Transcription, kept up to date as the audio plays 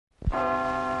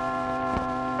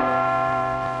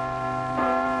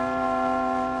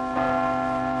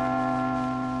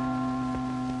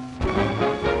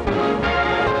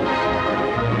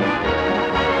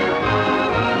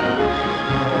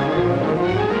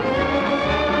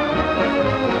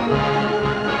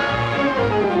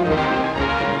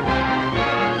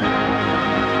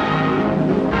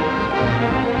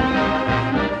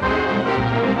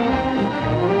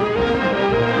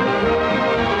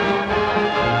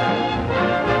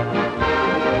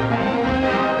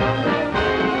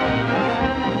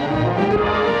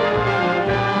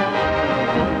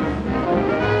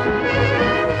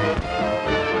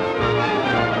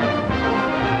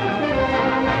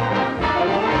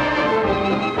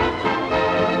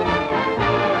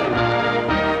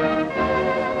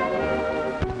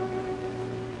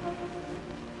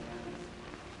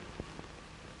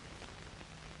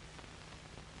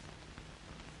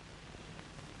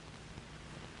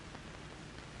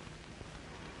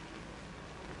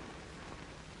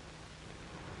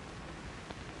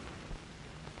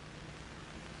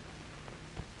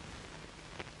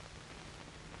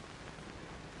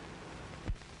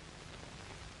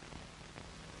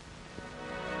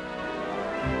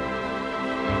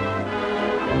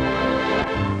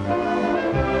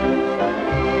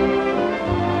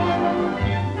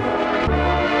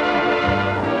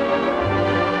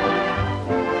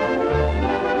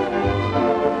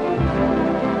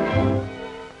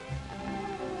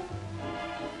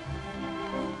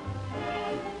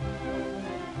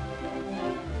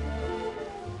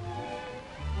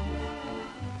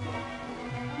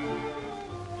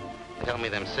me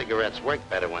them cigarettes work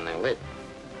better when they're lit.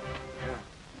 Yeah.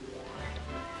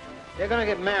 They're gonna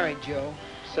get married, Joe.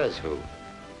 Says who?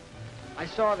 I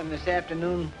saw them this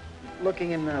afternoon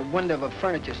looking in the window of a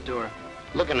furniture store.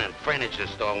 Looking at furniture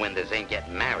store windows ain't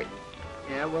getting married.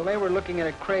 Yeah, well, they were looking at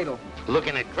a cradle.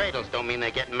 Looking at cradles don't mean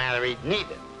they're getting married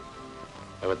neither.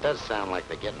 Though it does sound like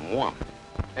they're getting warm.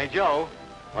 Hey, Joe.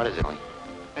 What is it?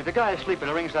 There's a guy asleep at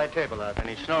a ringside table out, and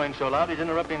he's snoring so loud he's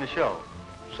interrupting the show.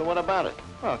 So what about it?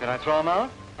 Well, can I throw him out?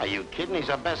 Are you kidding? He's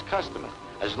our best customer.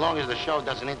 As long as the show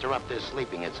doesn't interrupt his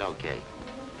sleeping, it's okay.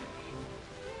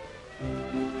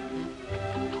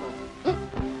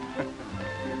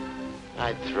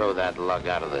 I'd throw that lug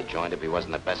out of the joint if he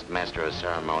wasn't the best master of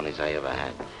ceremonies I ever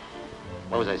had.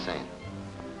 What was I saying?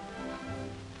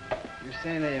 You're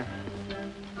saying they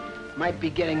might be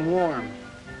getting warm.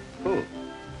 Who?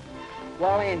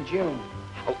 Wally and June.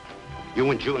 Oh, you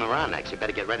and June are on next. You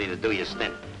better get ready to do your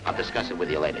stint. I'll discuss it with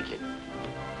you later, kid.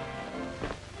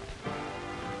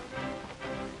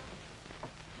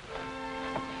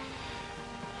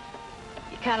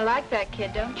 You kind of like that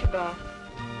kid, don't you, Bob?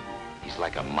 He's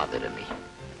like a mother to me.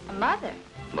 A mother?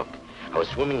 Look, I was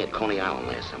swimming at Coney Island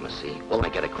last summer, see? Well, I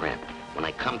get a cramp. When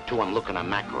I come to, I'm looking a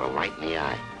mackerel right in the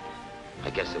eye. I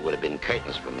guess it would have been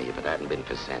curtains for me if it hadn't been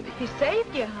for Sandy. He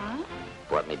saved you, huh?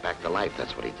 Brought me back to life,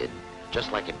 that's what he did.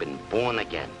 Just like I'd been born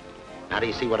again. Now, do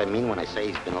you see what I mean when I say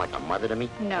he's been like a mother to me?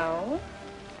 No.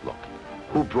 Look,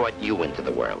 who brought you into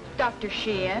the world? Dr.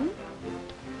 Sheehan.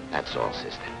 That's all,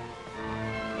 sister.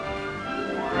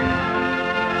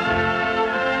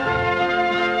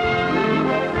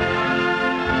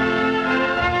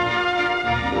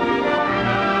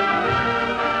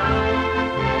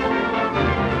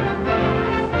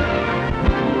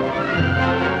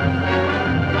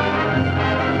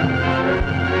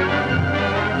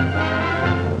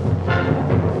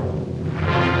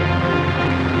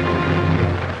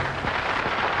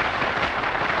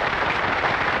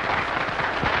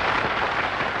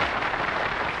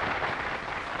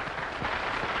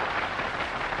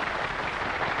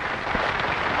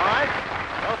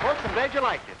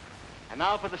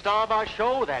 Now for the star of our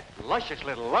show, that luscious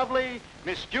little lovely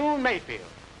Miss June Mayfield.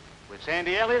 With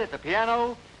Sandy Elliott at the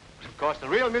piano. Of course, the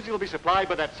real music will be supplied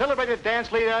by that celebrated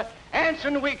dance leader,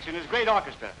 Anson Weeks, and his great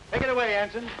orchestra. Take it away,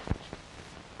 Anson.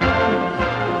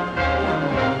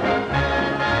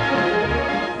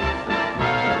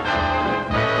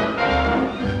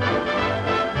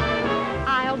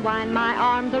 I'll wind my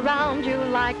arms around you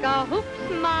like a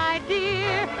hoops, my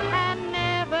dear, and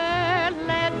never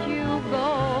let you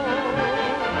go.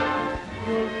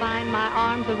 You'll find my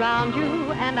arms around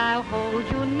you and I'll hold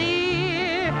you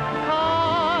near,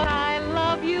 'cause I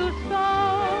love you so.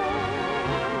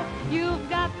 You've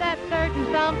got that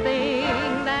certain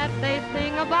something that they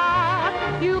sing about.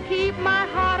 You keep my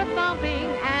heart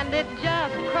a-thumping and it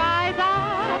just cries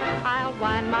out. I'll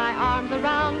wind my arms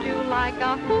around you like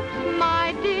a hoops,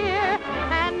 my dear,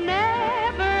 and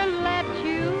never let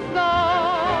you go.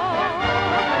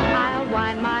 I'll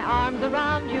wind my arms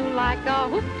around you like a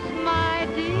hoops, my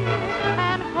dear,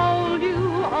 and hold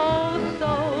you oh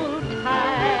so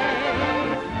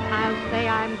tight. I'll say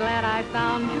I'm glad I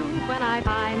found you when I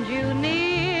find you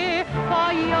near,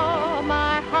 for you're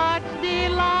my heart's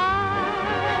delight.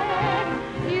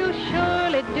 You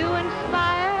surely do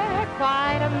inspire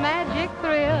quite a magic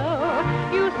thrill.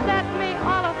 You set me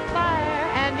on a fire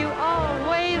and you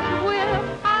always will.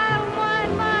 I'll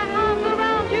wind my arms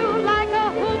around you like a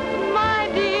hoop, my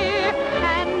dear,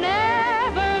 and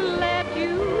never let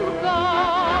you go.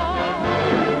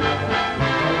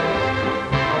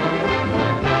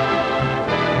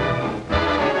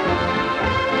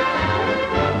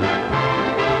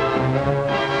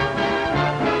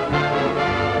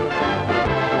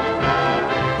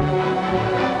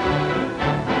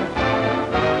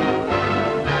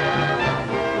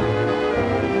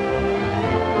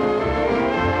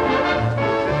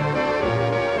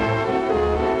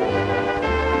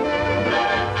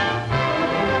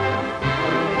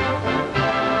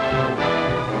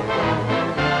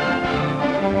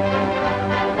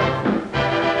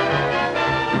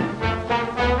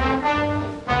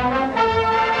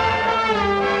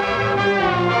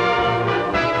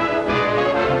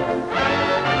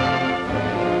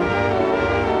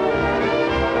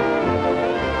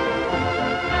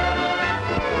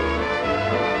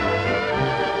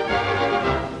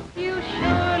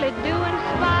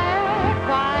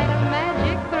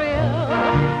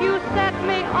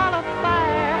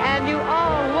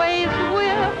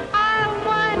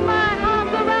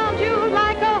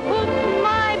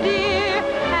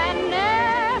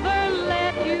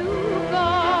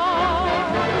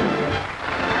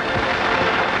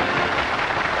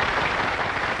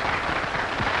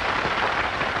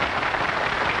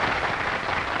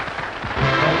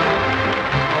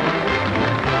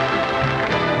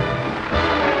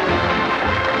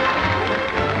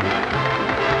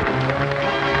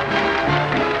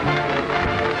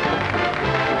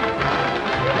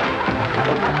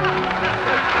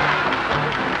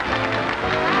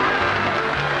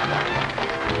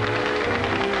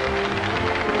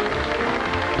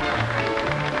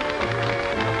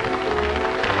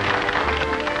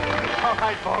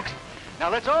 right, folks. Now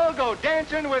let's all go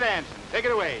dancing with Anson. Take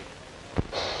it away.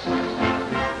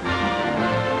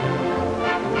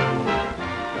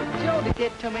 Joe did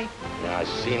it to me. Yeah, I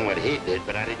seen what he did,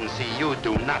 but I didn't see you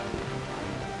do nothing.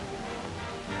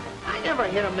 I never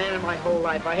hit a man in my whole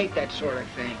life. I hate that sort of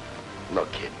thing.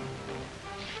 Look, kid.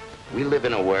 We live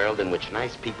in a world in which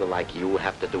nice people like you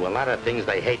have to do a lot of things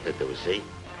they hate to do, see?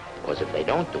 Because if they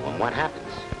don't do them, what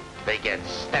happens? They get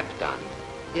stepped on.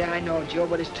 Yeah, I know, Joe,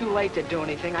 but it's too late to do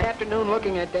anything. Afternoon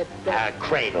looking at that...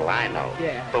 Cradle, I know.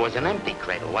 Yeah. But it was an empty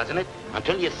cradle, wasn't it?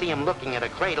 Until you see him looking at a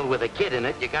cradle with a kid in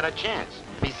it, you got a chance.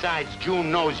 Besides,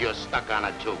 June knows you're stuck on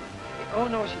it, too. Oh,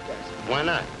 no, she doesn't. Why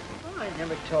not? Oh, I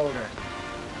never told her.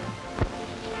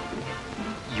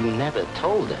 You never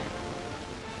told her?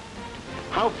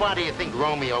 How far do you think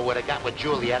Romeo would have got with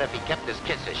Juliet if he kept his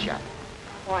kisses shut?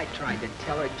 Oh, I tried to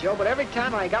tell her, Joe, but every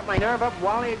time I got my nerve up,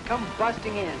 Wally would come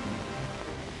busting in.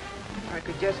 If I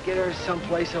could just get her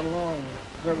someplace alone,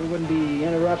 where we wouldn't be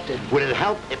interrupted. Would it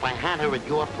help if I had her at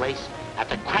your place at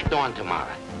the crack dawn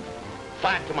tomorrow?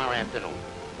 5 tomorrow afternoon.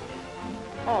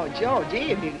 Oh, Joe,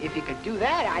 gee, if you could do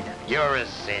that, I'd... You're a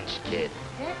cinch, kid.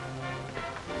 Yeah.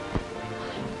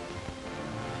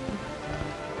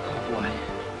 Oh, boy.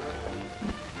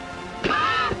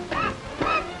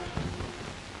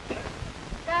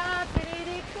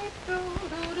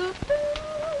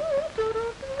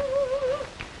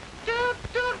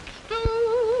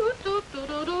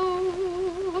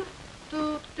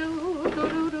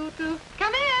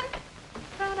 Come in.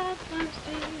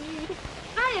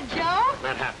 Hiya, Joe.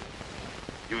 Not happening.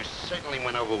 You certainly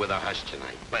went over with a hush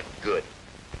tonight, but good.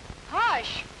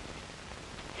 Hush.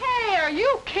 Hey, are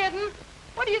you kidding?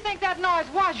 What do you think that noise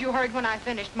was you heard when I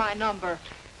finished my number?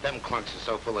 Them clunks are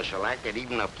so full of shellac they'd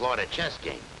even applaud a chess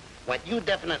game. What you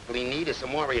definitely need is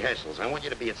some more rehearsals. I want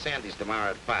you to be at Sandy's tomorrow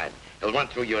at 5. He'll run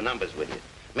through your numbers with you.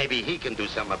 Maybe he can do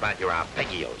something about your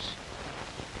arpeggios.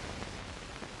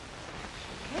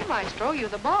 Okay, Maestro, you're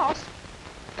the boss.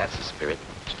 That's the spirit.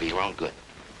 It's for your own good.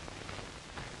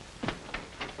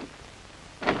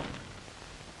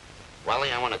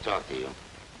 Wally, I want to talk to you.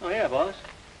 Oh, yeah, boss.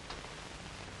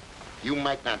 You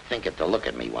might not think it to look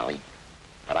at me, Wally,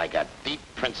 but I got deep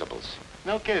principles.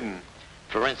 No kidding.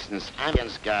 For instance, I'm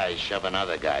against guys shoving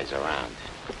other guys around.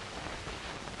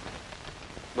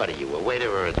 What are you, a waiter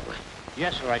or a...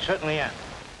 Yes, sir, I certainly am.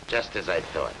 Just as I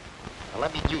thought. Now,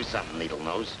 let me do something, Needle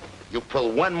Nose. You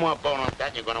pull one more bone off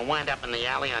that, you're going to wind up in the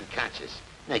alley unconscious.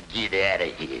 Now, get out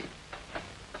of here.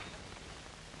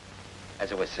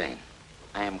 As I was saying,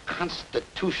 I am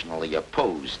constitutionally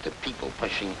opposed to people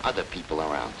pushing other people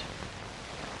around.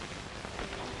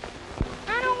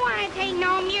 I don't want to take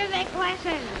no music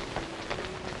lessons.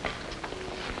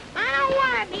 I don't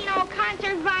want to be no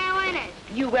concert violinist.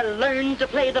 You will learn to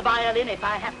play the violin if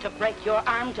I have to break your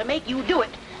arm to make you do it.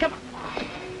 Come on.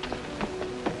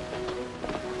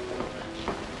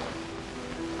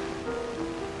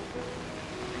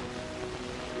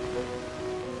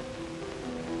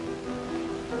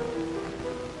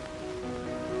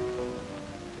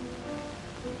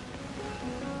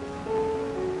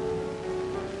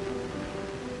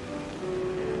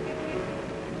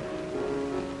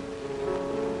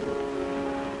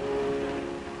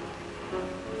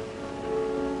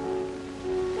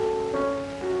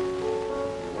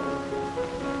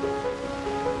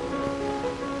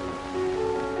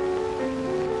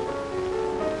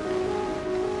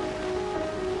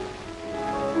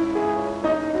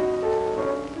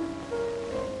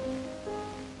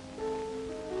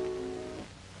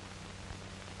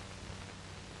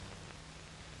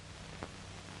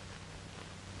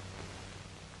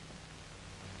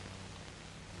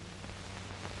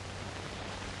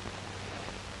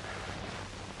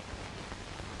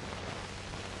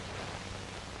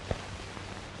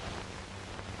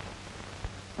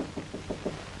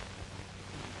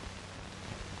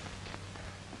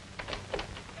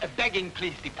 Begging,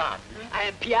 please, the pardon. I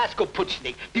am Piasco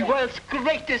Puchnik, the world's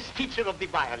greatest teacher of the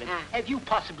violin. Have you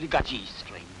possibly got G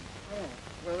string? Oh,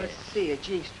 well, let's see, a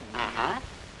G string. Uh-huh.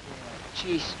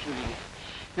 G string.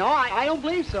 No, I don't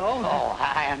believe so. Oh,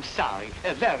 I am sorry.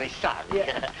 Very sorry.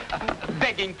 Yeah.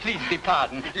 Begging, please, the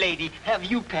pardon. Lady, have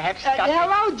you perhaps got...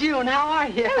 Hello, June. How are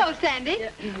you? Hello, Sandy.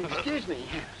 Excuse me.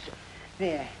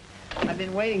 There. I've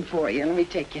been waiting for you. Let me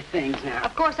take your things now.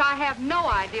 Of course, I have no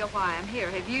idea why I'm here.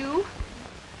 Have you?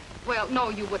 Well, no,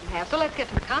 you wouldn't have. So let's get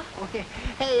to it, huh? Okay.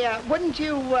 Hey, wouldn't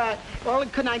you, well,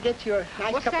 couldn't I get you a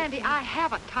nice Well, cup Sandy, of... I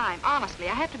haven't time. Honestly,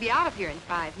 I have to be out of here in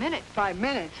 5 minutes. 5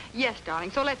 minutes? Yes, darling.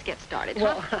 So let's get started,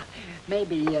 Well, huh?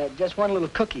 maybe just one little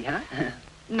cookie, huh?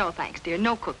 No, thanks, dear.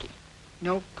 No cookie.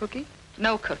 No cookie?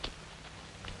 No cookie.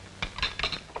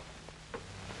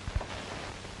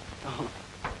 Huh?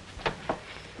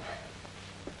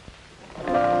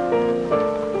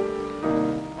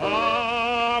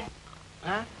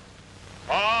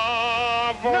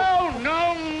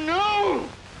 No!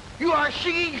 You are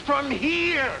singing from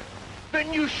here.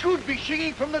 Then you should be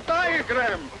singing from the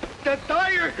diagram. The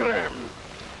diagram.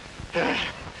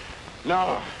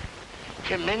 Now,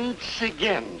 commence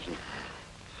again.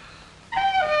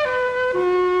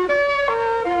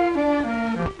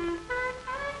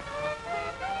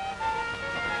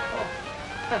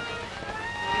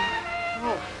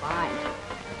 Oh, fine.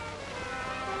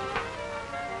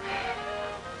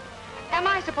 Am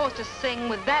I supposed to sing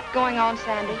with that going on,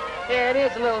 Sandy? Yeah, it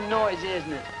is a little noisy,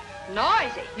 isn't it?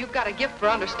 Noisy. You've got a gift for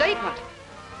understatement.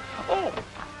 Oh,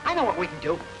 I know what we can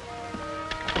do.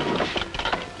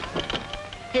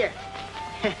 Here.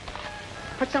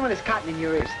 Put some of this cotton in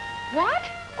your ears. What?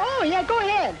 Oh, yeah, go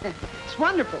ahead. It's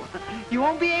wonderful. You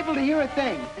won't be able to hear a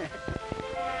thing.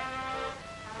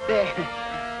 There.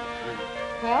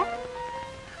 What?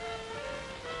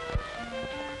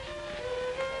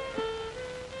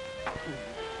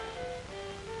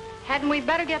 Hadn't we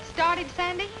better get started,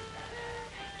 Sandy?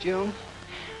 June,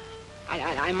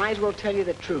 I might as well tell you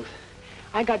the truth.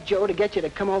 I got Joe to get you to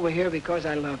come over here because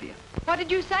I love you. What did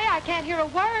you say? I can't hear a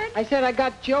word. I said I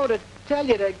got Joe to tell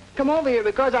you to come over here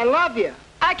because I love you.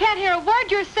 I can't hear a word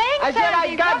you're saying, I said I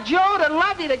Sandy. got Joe to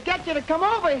love you to get you to come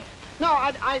over. No,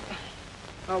 I...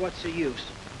 Oh, what's the use?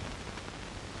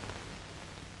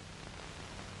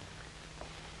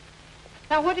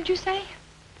 Now, what did you say?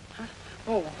 Huh?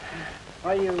 Oh,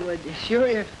 are you sure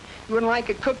you wouldn't like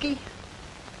a cookie?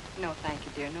 No, thank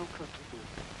you, dear. No cookie.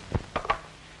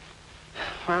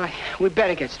 Well, we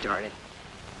better get started.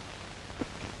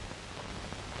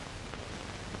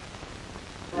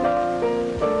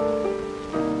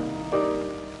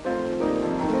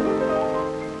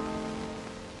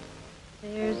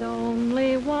 There's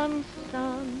only one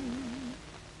sun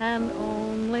and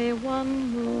only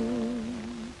one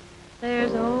moon.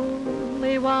 There's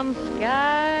only one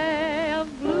sky of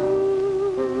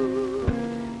blue.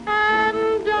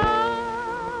 And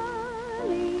darling,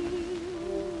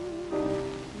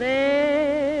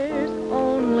 there's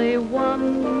only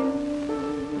one you.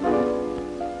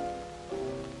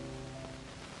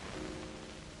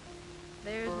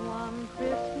 There's one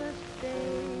Christmas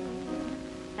Day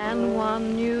and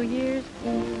one New Year's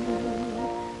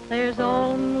Eve. There's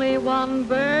only one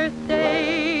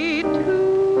birthday, too.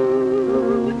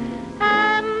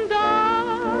 And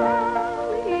darling,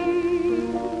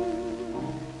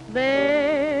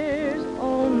 there's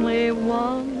only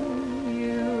one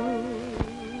you.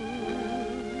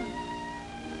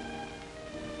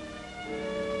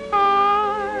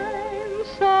 I'm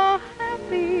so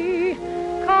happy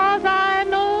 'cause I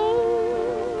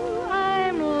know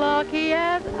I'm lucky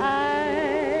as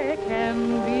I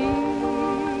can be.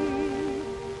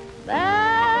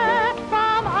 That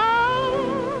from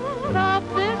out of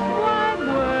this wide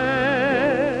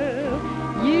world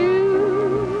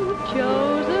you've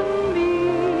chosen me.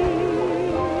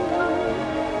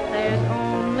 There's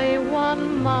only one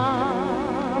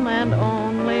mom and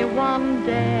only one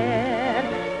dad.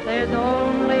 There's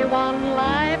only one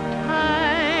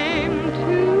lifetime,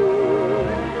 too.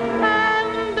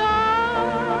 And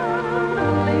darling,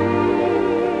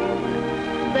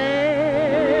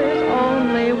 there's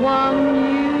only one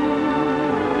you.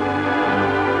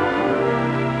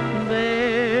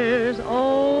 There's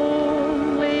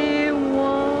only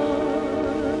one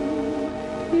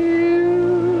you.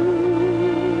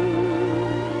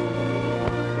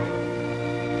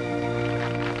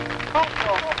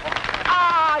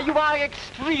 You are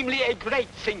extremely a great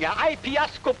singer. I,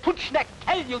 Piasko Puchnek,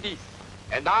 tell you this.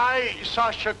 And I,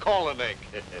 Sasha Kolonik.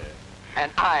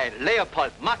 And I,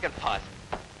 Leopold Mackenpass.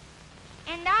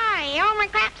 And I, Elmer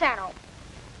Clapsaddle.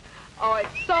 Oh,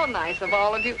 it's so nice of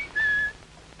all of you.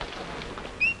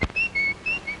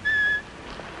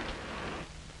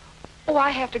 Oh,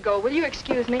 I have to go. Will you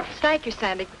excuse me? Thank you,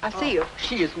 Sandy. I'll see you.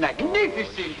 She is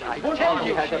magnificent. I tell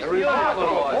you, has a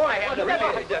remarkable voice.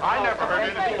 I never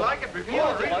heard anything like it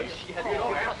before.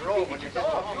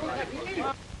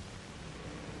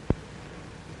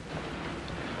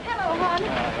 Hello, hon.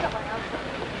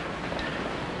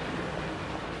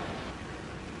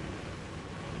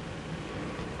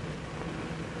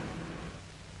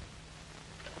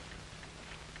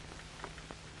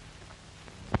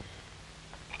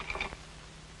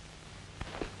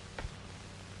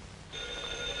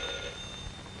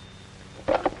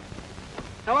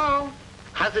 Hello?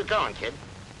 How's it going, kid?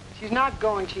 She's not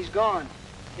going, she's gone.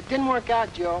 It didn't work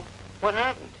out, Joe. What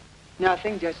happened?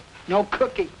 Nothing, just no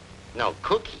cookie. No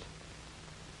cookie.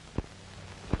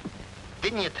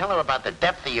 Didn't you tell her about the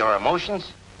depth of your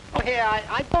emotions? Oh, yeah,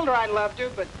 I told her I loved her,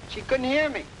 but she couldn't hear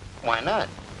me. Why not?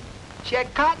 She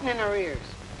had cotton in her ears.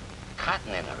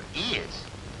 Cotton in her ears.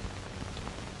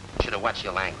 Should have watched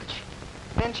your language.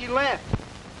 Then she left.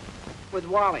 With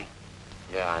Wally.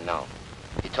 Yeah, I know.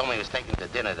 He told me he was taking to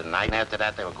dinner tonight, and after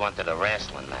that they were going to the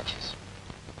wrestling matches.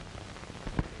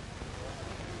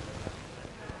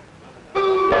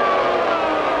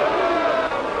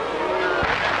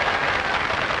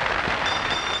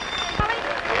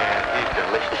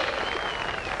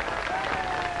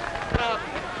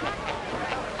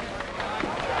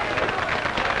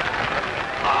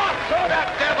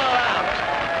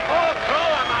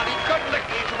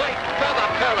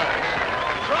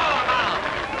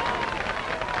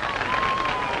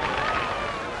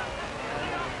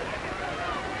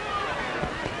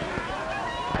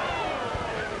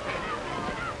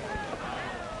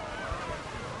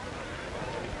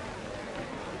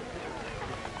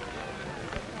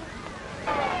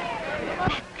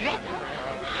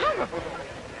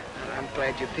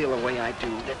 You feel the way I do,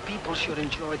 that people should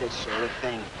enjoy this sort of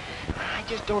thing. I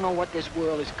just don't know what this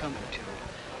world is coming to.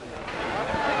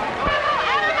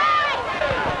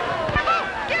 Come on,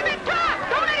 give him time!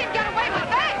 Don't let him get away with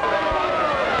that!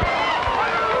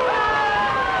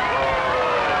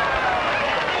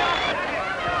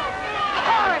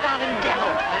 Horrid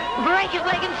devil! Break his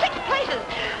leg in 6 places!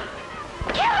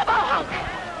 Kill the mohawk!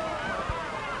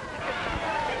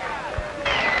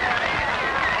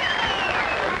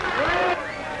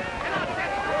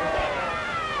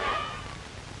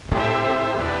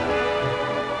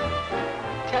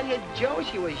 Joe,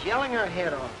 she was yelling her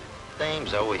head off.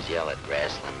 Dames always yell at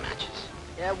wrestling matches.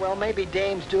 Yeah, well, maybe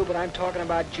dames do, but I'm talking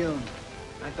about June.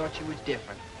 I thought she was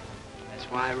different. That's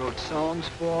why I wrote songs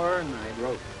for her, and I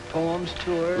wrote poems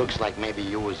to her. Looks like maybe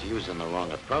you was using the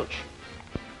wrong approach.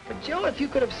 But, Joe, if you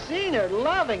could have seen her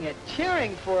loving it,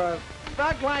 cheering for a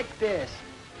thug like this.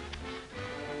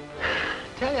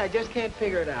 Tell you, I just can't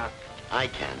figure it out. I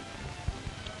can.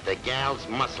 The gal's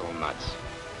muscle nuts.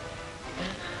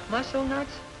 Muscle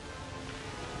nuts?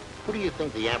 Who do you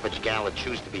think the average gal would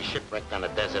choose to be shipwrecked on a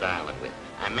desert island with?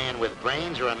 A man with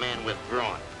brains or a man with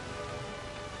brawn?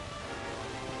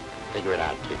 Figure it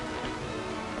out, kid.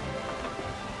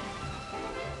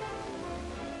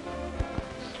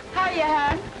 Hiya,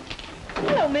 hon.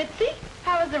 Hello, Mitzi.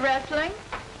 How was the wrestling?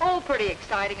 Oh, pretty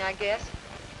exciting, I guess.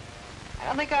 I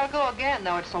don't think I'll go again,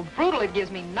 though. It's so brutal it gives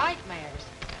me nightmares.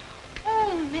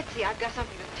 Oh, Mitzi, I've got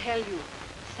something to tell you.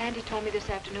 Sandy told me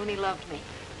this afternoon he loved me.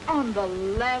 On the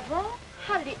level?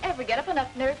 How did he ever get up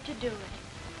enough nerve to do it?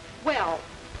 Well,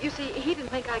 you see, he didn't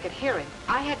think I could hear him.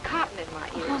 I had cotton in my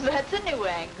ears. Oh, that's a new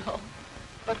angle.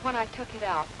 But when I took it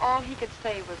out, all he could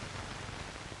say was,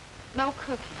 no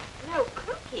cookie. No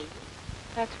cookie?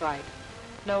 That's right.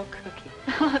 No cookie.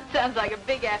 It sounds like a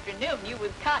big afternoon. You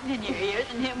with cotton in your ears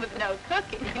and him with no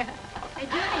cookie. Hey,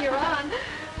 Judy, you're on.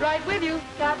 Right with you.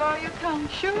 Can I borrow your comb?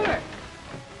 Sure.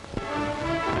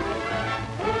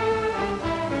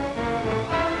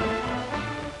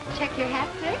 Check your hat,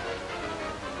 sir.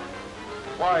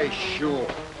 Why, sure.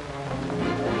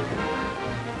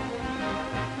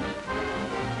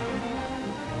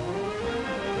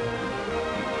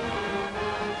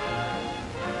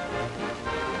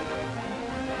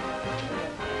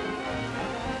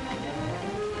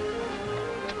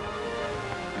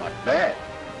 Not bad.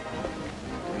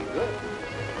 Pretty good.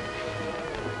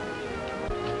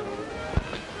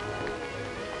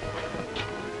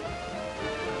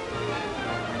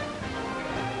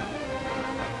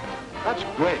 That's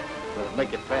great. But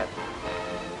make it fat.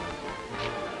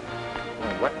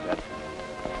 What's that?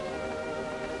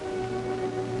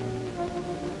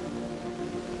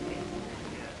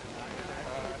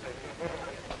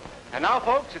 And now,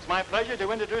 folks, it's my pleasure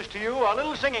to introduce to you our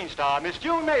little singing star, Miss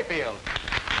June Mayfield.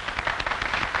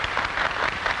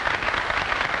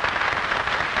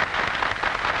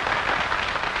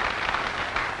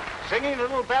 Singing a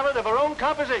little ballad of her own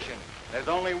composition, There's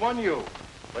Only One You,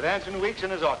 with Anson Weeks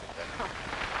and his orchestra.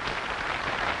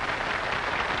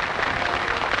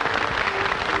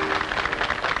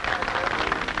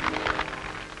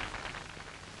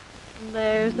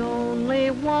 There's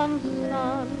only one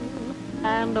sun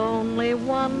and only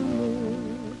one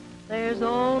moon. There's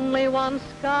only one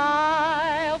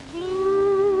sky of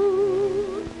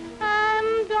blue.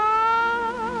 And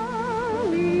darling,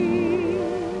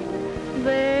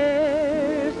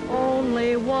 there's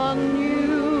only one you.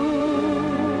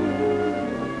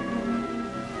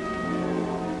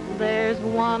 There's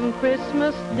one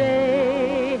Christmas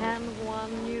Day and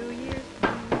one New Year's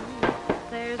Eve.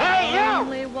 There's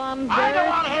only one I don't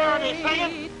want to hear any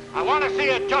singing. I want to see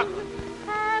a juggler.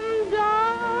 And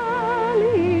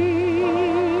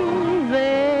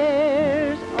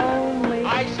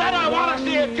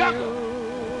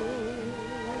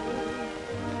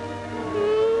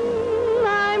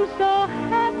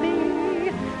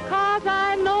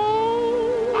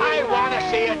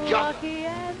see a juggler. lucky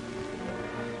as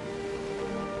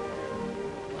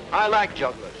I like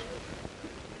jugglers.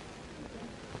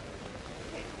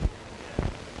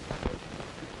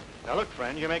 Now look,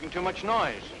 friend, you're making too much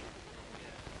noise.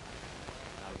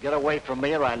 Now get away from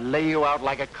me or I lay you out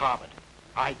like a carpet.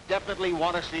 I definitely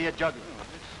want to see a juggler.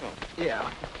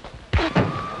 Yeah.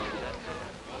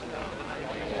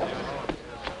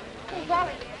 Oh,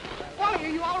 Wally. Wally, are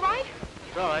you all right?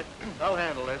 It's all right. I'll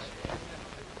handle this.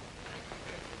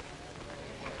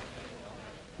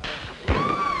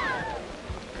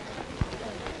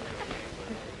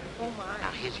 Now,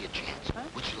 here's your chance.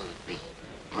 Which will it be?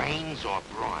 Brains or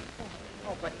brawn?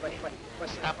 Oh, but,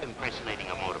 what's that? Stop impersonating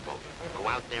a motorboat. Go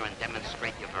out there and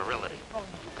demonstrate your virility.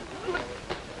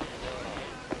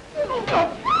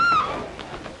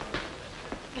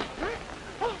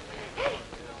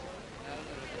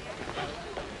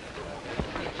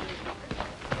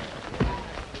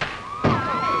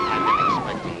 I've been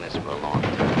expecting this for a long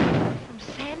time. From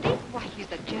Sandy? Why, he's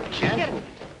the gent. Jet?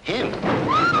 Him?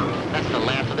 That's the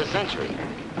laugh of the century.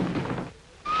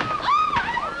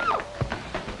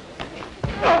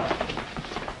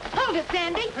 Hold it,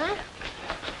 Sandy. Huh?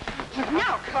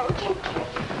 Now, Coach.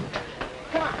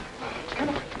 Come on. Come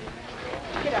on.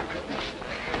 Get up.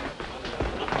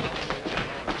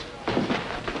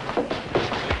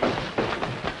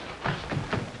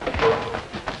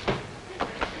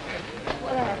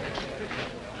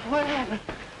 What happened?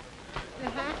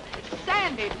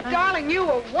 Sandy, darling, you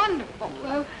were wonderful.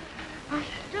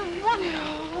 You're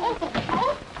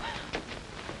wonderful.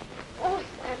 Oh,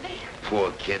 Sandy.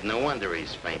 Poor kid, no wonder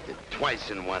he's fainted. Twice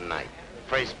in one night.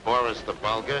 First Boris the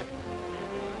Vulgar,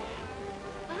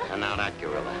 and now that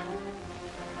gorilla.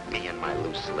 Me and my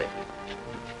loose lip.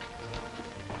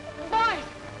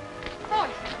 Boys,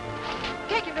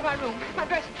 take him to my room, my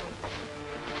dressing room.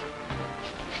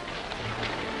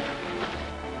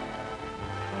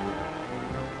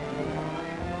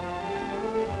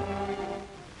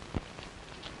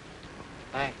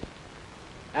 Thanks.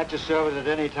 At your service at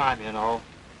any time, you know.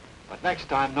 But next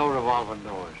time, no revolving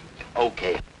doors.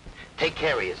 Okay. Take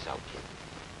care of yourself, kid.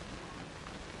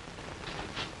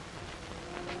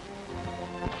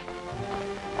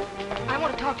 I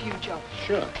want to talk to you, Joe.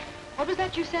 Sure. What was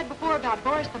that you said before about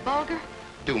Boris the Vulgar?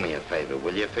 Do me a favor,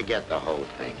 will you? Forget the whole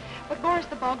thing. But Boris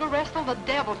the Vulgar wrestled the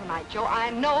devil tonight, Joe. I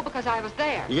know because I was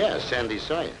there. Yes, Sandy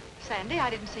saw you. Sandy, I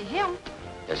didn't see him.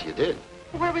 Yes, you did.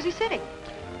 Where was he sitting?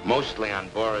 Mostly on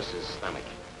Boris's stomach.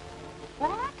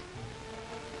 What?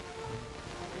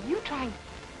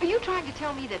 Are you trying to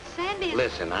tell me that Sandy is...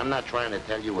 Listen, I'm not trying to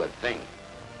tell you a thing.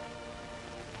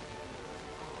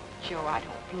 Joe, I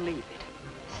don't believe it.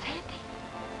 Sandy?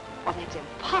 Well, that's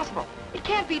impossible. It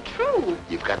can't be true.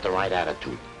 You've got the right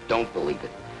attitude. Don't believe it.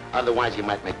 Otherwise, you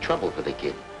might make trouble for the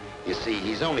kid. You see,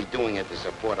 he's only doing it to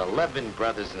support 11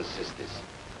 brothers and sisters.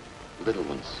 Little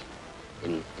ones.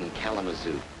 In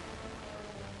Kalamazoo.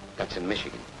 That's in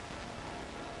Michigan.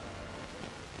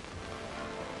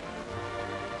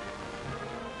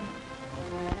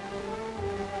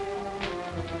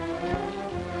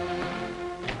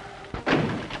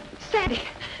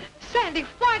 Sandy,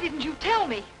 why didn't you tell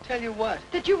me Tell you what?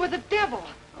 that you were the devil?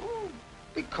 Oh,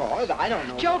 because I don't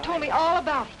know. Joe why. told me all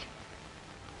about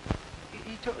it.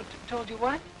 He told you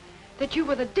what? That you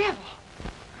were the devil.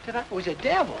 That I was a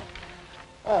devil.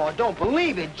 Oh, don't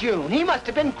believe it, June. He must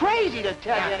have been crazy to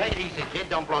tell you. Now, take it easy, kid.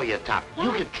 Don't blow your top.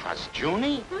 You can trust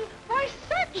Junie. Why,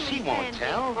 certainly, She won't Sandy.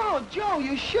 tell. Oh, Joe,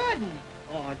 you shouldn't.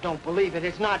 Oh, don't believe it.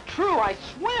 It's not true. I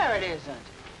swear it isn't.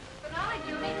 Good night,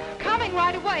 Junie. Coming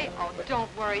right away. Oh,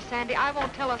 don't worry, Sandy. I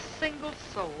won't tell a single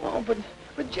soul. Oh,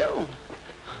 but June,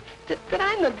 that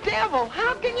I'm the devil.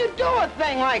 How can you do a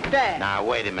thing like that? Now,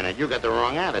 wait a minute. You got the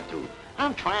wrong attitude.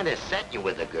 I'm trying to set you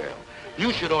with a girl.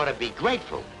 You should ought to be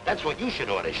grateful. That's what you should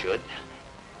ought to should.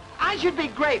 I should be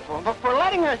grateful for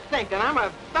letting her think that I'm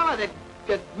a fella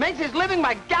that makes his living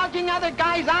by gouging other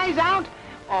guys' eyes out.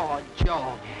 Oh,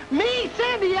 Joe. Me,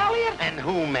 Sandy Elliott? And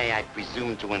who, may I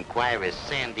presume to inquire, is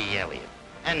Sandy Elliott?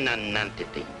 An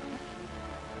nonentity.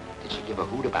 Did she give a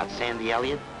hoot about Sandy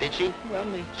Elliott? Did she? Well,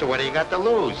 me. So what do you got to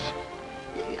lose?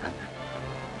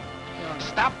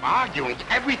 Stop arguing.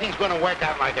 Everything's going to work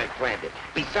out like I planned it.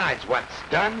 Besides, what's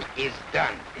done is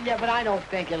done. Yeah, but I don't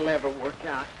think it'll ever work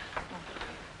out.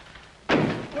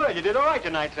 Well, you did all right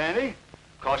tonight, Sandy.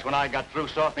 Of course, when I got through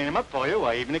softening him up for you,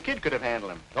 why, even a kid could have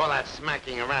handled him. All that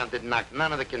smacking around didn't knock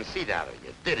none of the conceit out of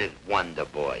you, did it, Wonder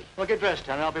Boy? Well, get dressed,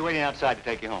 honey. I'll be waiting outside to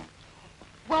take you home.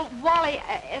 Well, Wally,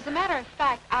 as a matter of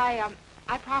fact, I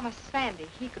promised Sandy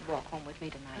he could walk home with me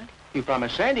tonight. You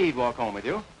promised Sandy he'd walk home with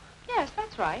you. Yes,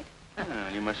 that's right.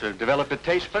 You must have developed a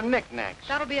taste for knickknacks.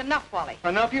 That'll be enough, Wally.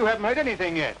 Enough? You haven't heard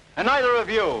anything yet. And neither of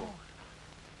you.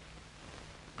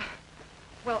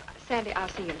 Well, Sandy, I'll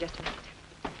see you in just a minute.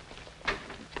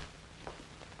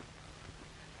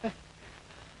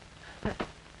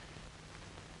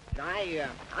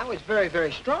 I was very,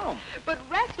 very strong. But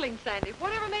wrestling, Sandy,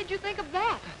 whatever made you think of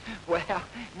that? Well,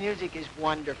 music is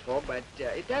wonderful, but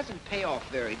it doesn't pay off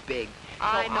very big.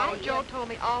 I know. Joe told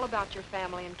me all about your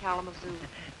family in Kalamazoo.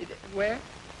 Where?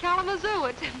 Kalamazoo.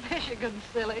 It's in Michigan,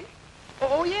 silly.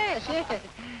 Oh, yes, yes.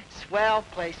 Swell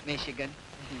place, Michigan.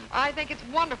 I think it's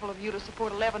wonderful of you to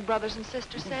support 11 brothers and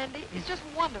sisters, Sandy. It's just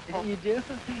wonderful. You do?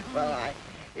 Well,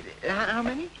 how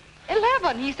many?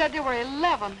 11. He said there were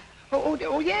 11.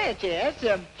 Oh, yes.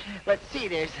 Let's see,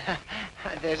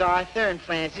 there's Arthur and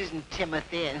Francis and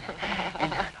Timothy and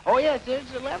oh, yes, there's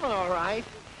 11, all right.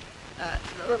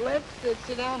 Let's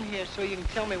sit down here so you can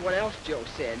tell me what else Joe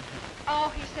said.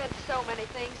 Oh, he said so many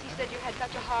things. He said you had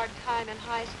such a hard time in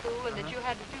high school and that you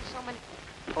had to do so many...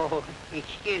 Oh,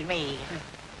 excuse me.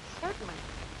 Certainly.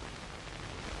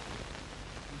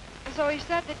 So he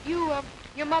said that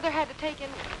your mother had to take in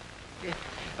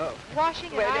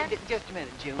washing and ironing. Just a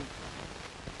minute, June.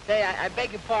 Say, I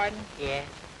beg your pardon? Yeah?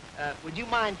 Would you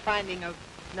mind finding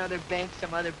another bench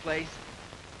some other place?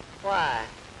 Why?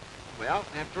 Well,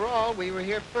 after all, we were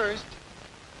here first.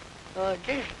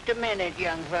 Just a minute,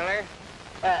 young feller.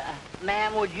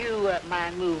 Ma'am, would you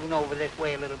mind moving over this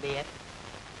way a little bit?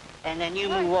 And then you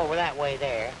move over that way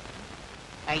there.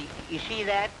 Now, you see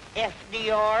that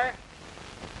FDR?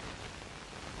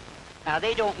 Now,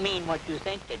 they don't mean what you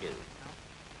think they do.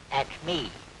 That's me.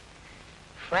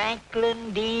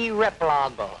 Franklin D.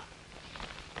 Replogle,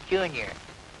 Jr.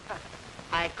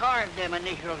 I carved them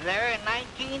initials there in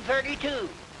 1932.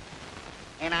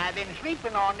 And I've been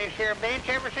sleeping on this here bench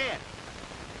ever since.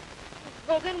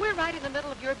 Well, then we're right in the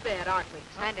middle of your bed, aren't we?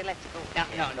 Sandy, let's go.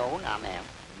 No, ma'am.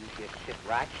 You just sit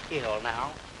right still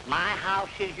now. My house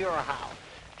is your house.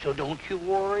 So don't you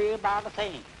worry about a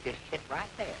thing. Just sit right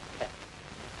there.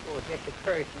 Oh, it just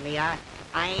occurs to me, I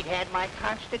ain't had my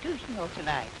constitutional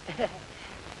tonight.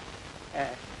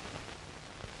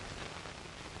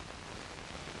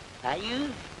 Now you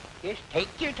just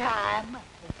take your time.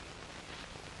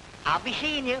 I'll be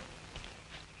seeing you.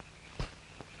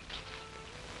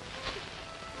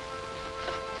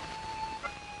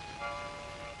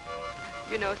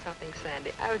 You know something,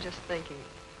 Sandy? I was just thinking,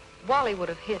 Wally would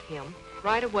have hit him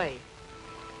right away.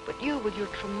 But you, with your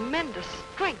tremendous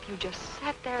strength, you just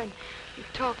sat there and you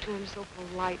talked to him so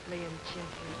politely and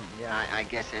gently. Yeah, I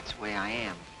guess that's the way I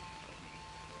am.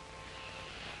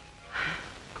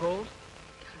 Cold?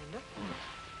 Kind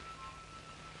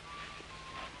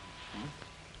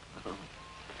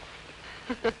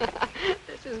of.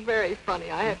 This is very funny.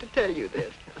 I have to tell you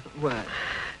this. What?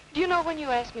 Do you know when you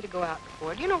asked me to go out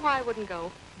before, do you know why I wouldn't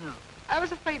go? No. I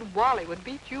was afraid Wally would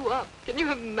beat you up. Can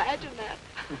you imagine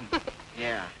that?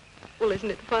 Yeah. Well, isn't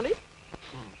it funny?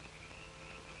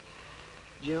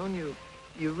 June,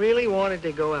 you really wanted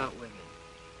to go out with me?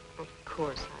 Of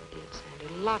course I did, Sandy.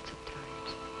 Lots of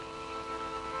times.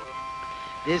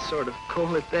 It is sort of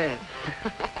cold at that.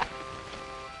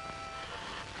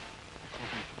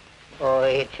 Oh,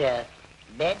 it's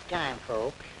bedtime,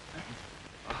 folks.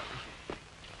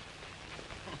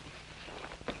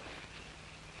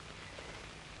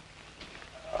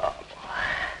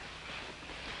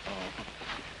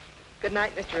 Good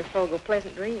night, Mr. Fogel.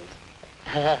 Pleasant dreams.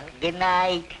 Good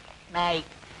night. Night.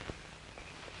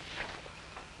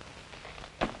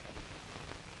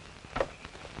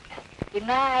 Good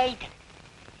night.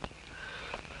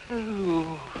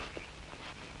 Ooh.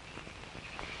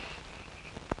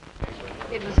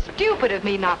 It was stupid of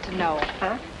me not to know.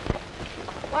 Huh?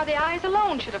 Why, the eyes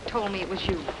alone should have told me it was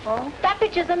you. Oh? That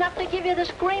pitch is enough to give you the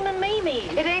screaming Mimi.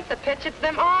 It ain't the pitch, it's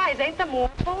them eyes. Ain't them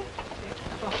awful?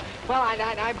 Well,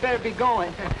 I better be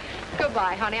going.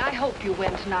 Goodbye, honey. I hope you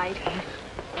win tonight.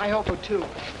 I hope so, too.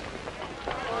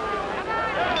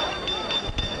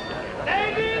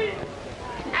 Ladies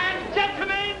and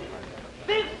gentlemen,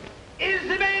 this is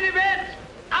the main event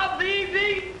of the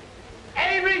evening.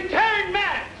 A return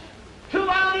match. 2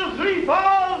 out of 3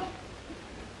 falls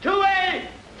to a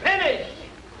finish.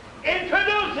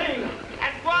 Introducing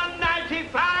at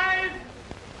 195,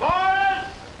 Boris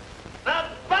the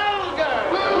Vulgar.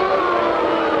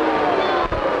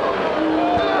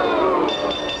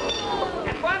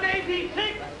 At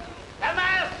 186,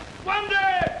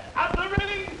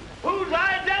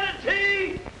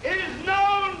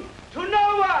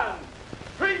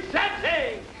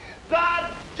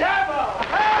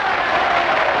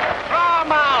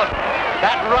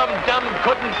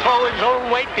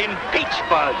 in peach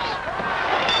fuzz.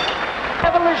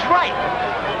 Devil is right.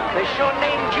 They sure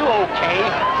named you okay.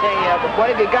 Say, what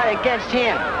have you got against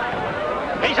him?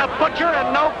 He's a butcher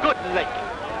and no good lick.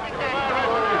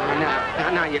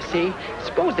 Now, you see,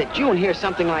 suppose that June hears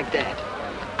something like that.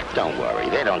 Don't worry,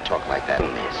 they don't talk like that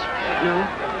in this. No?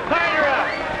 Fire up!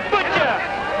 Butcher!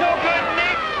 No good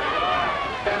lick!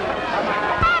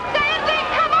 Sandy,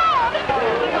 come on!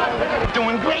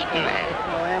 Doing great in there.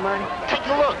 Oh, am I? Take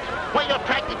a look. Well, you're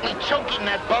practically choking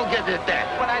that bulger to death.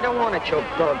 But I don't want to choke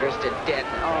burgers to death.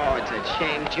 Oh, it's a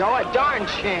shame, Joe, a darn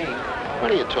shame.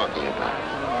 What are you talking about?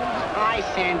 I,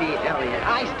 Sandy Elliott,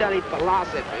 I studied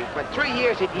philosophy for 3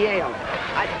 years at Yale.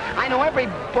 I know every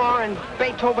bar in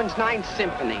Beethoven's Ninth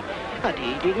Symphony.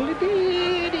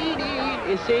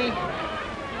 You see,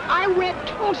 I read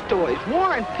Tolstoy's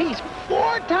War and Peace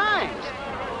 4 times.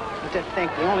 But to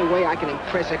think the only way I can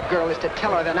impress a girl is to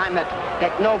tell her that I'm that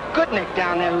no-goodnik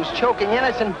down there who's choking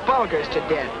innocent bulgars to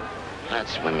death.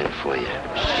 That's women for you.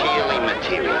 Sheerly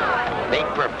material. They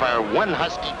prefer one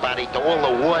husky body to all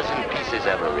the wars and pieces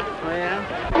ever written. Oh, yeah?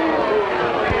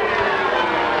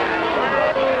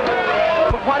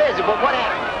 What is it? What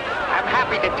happened? I'm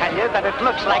happy to tell you that it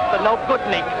looks like the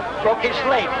no-goodnik broke his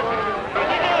leg.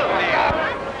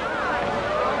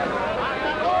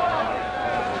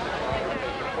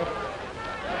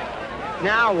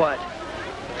 Now what?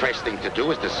 First thing to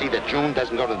do is to see that June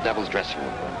doesn't go to the devil's dressing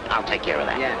room. I'll take care of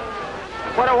that. Yeah.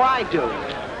 What do I do?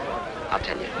 I'll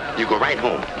tell you. You go right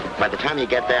home. By the time you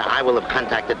get there, I will have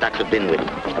contacted Dr. Dinwiddie.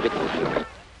 Everything will be right.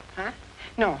 Huh?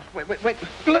 No,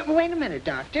 wait a minute,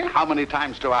 Doctor. How many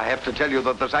times do I have to tell you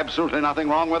that there's absolutely nothing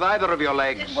wrong with either of your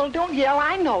legs? Well, don't yell.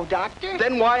 I know, Doctor.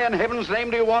 Then why in heaven's name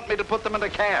do you want me to put them in a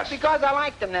cast? Because I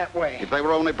like them that way. If they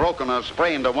were only broken or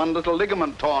sprained or one little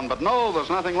ligament torn, but no, there's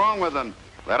nothing wrong with them.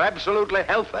 They're absolutely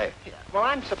healthy. Well,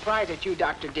 I'm surprised at you,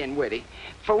 Dr. Dinwiddie.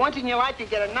 For once in your life, you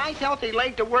get a nice, healthy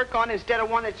leg to work on instead of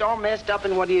one that's all messed up,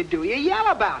 and what do? You yell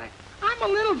about it. I'm a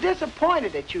little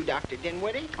disappointed at you, Dr.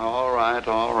 Dinwiddie. All right,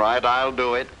 I'll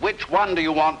do it. Which one do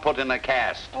you want put in a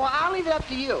cast? Well, I'll leave it up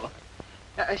to you.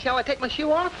 Shall I take my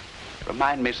shoe off?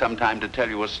 Remind me sometime to tell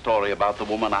you a story about the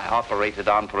woman I operated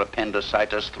on for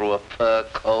appendicitis through a fur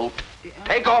coat. Yeah.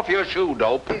 Take off your shoe,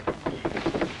 dope.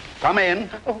 Come in.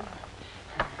 Oh.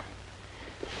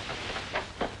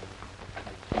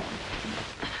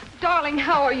 Darling,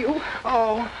 how are you?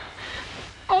 Oh,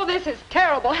 this is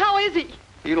terrible. How is he?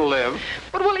 He'll live.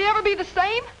 But will he ever be the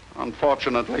same?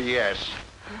 Unfortunately, yes.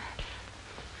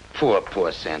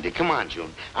 Poor Sandy. Come on,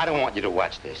 June. I don't want you to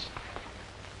watch this.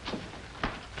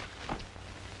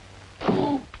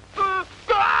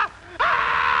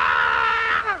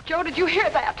 Joe, did you hear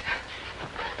that?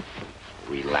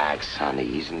 Relax, honey.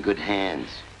 He's in good hands.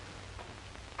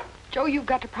 Joe, you've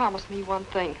got to promise me one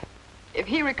thing. If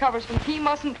he recovers from, he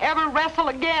mustn't ever wrestle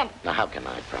again. Now, how can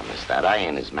I promise that? I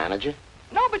ain't his manager.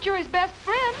 No, but you're his best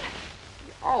friend.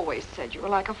 You always said you were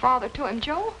like a father to him,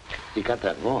 Joe. You got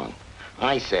that wrong.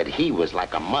 I said he was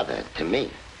like a mother to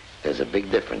me. There's a big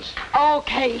difference.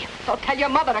 Okay, so tell your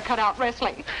mother to cut out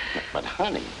wrestling. But,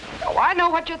 honey... Oh, I know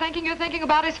what you're thinking. You're thinking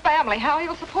about his family, how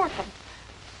he'll support them.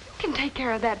 You can take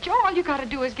care of that, Joe. All you got to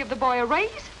do is give the boy a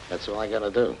raise. That's all I got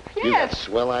to do. Yes. You got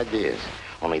swell ideas.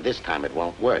 Only this time it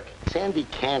won't work. Sandy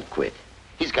can't quit.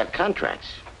 He's got contracts.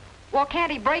 Well,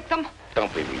 can't he break them?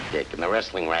 Don't be ridiculous. In the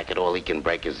wrestling racket, all he can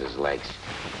break is his legs.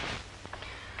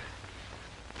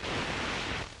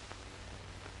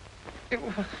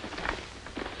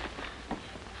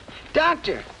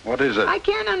 Doctor. What is it? I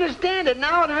can't understand it.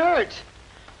 Now it hurts.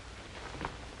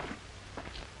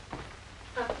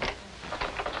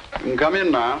 You can come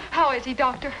in now. How is he,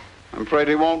 Doctor? I'm afraid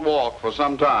he won't walk for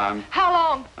some time. How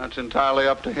long? That's entirely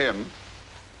up to him.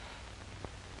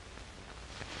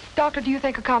 Doctor, do you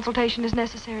think a consultation is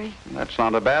necessary? That's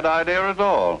not a bad idea at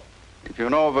all. If you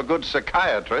know of a good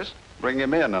psychiatrist, bring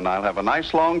him in and I'll have a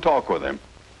nice long talk with him.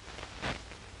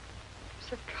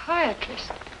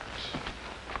 Psychiatrist?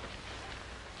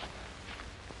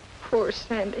 Poor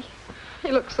Sandy.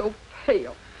 He looks so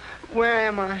pale. Where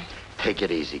am I? Take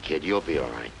it easy, kid. You'll be all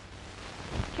right.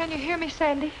 Can you hear me,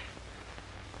 Sandy?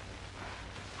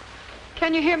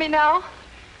 Can you hear me now?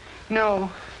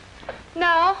 No.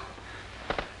 Now?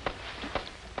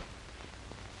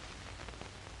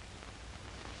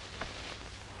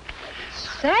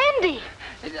 Sandy!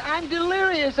 I'm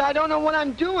delirious. I don't know what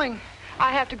I'm doing.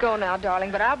 I have to go now,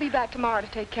 darling, but I'll be back tomorrow to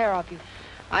take care of you.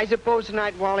 I suppose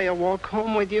tonight Wally will walk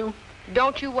home with you?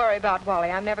 Don't you worry about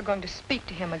Wally. I'm never going to speak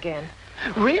to him again.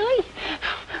 Really?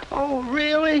 Oh,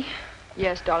 really?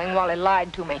 Yes, darling, Wally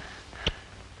lied to me.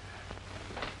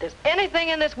 If there's anything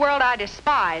in this world I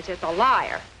despise, it's a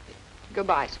liar.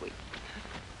 Goodbye, sweet.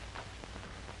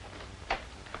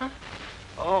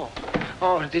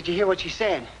 Oh, did you hear what she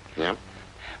said? Yeah?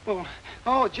 Well,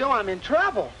 oh, Joe, I'm in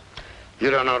trouble.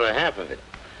 You don't know the half of it.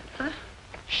 Huh?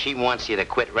 She wants you to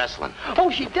quit wrestling. Oh,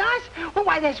 she does? Oh,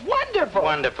 why, that's wonderful.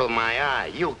 Wonderful, my eye.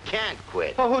 You can't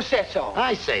quit. Well, who said so?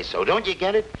 I say so. Don't you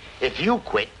get it? If you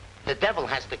quit, the devil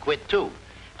has to quit, too.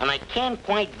 And I can't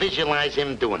quite visualize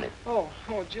him doing it. Oh,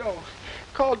 Joe.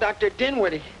 Call Dr.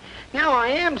 Dinwiddie. Now I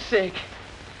am sick.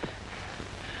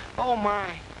 Oh, my.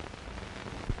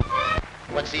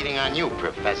 What's eating on you,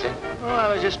 Professor? Well,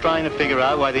 I was just trying to figure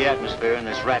out why the atmosphere in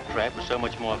this rat trap was so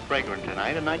much more fragrant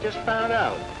tonight, and I just found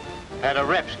out.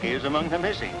 Paderewski is among the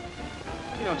missing.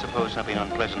 You don't suppose something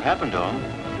unpleasant happened to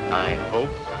him? I hope.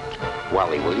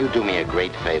 Wally, will you do me a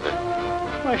great favor?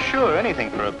 Why, sure, anything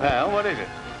for a pal. What is it?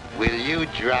 Will you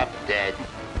drop dead?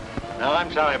 No,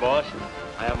 I'm sorry, boss.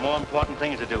 I have more important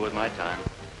things to do with my time.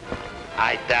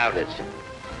 I doubt it.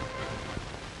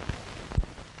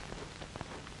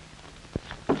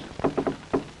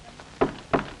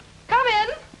 Come in.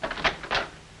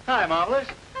 Hi, Marvelous.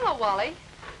 Hello, Wally.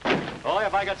 Boy,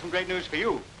 have I got some great news for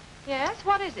you. Yes,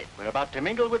 what is it? We're about to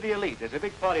mingle with the elite. There's a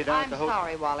big party down at I'm the hotel.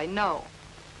 sorry, Wally, no.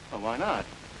 Well, why not?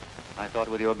 I thought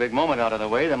with your big moment out of the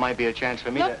way, there might be a chance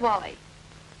for me Look, to... Wally,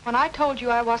 when I told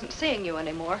you I wasn't seeing you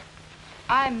anymore,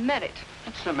 I meant it.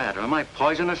 What's the matter? Am I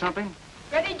poisoned or something?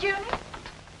 Ready, Junie?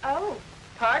 Oh,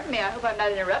 pardon me. I hope I'm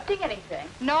not interrupting anything.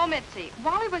 No, Mitzi.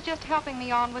 Wally was just helping me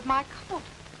on with my coat.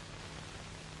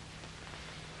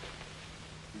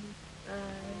 5,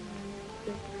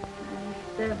 6,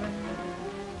 7,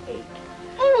 8.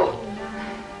 Ooh!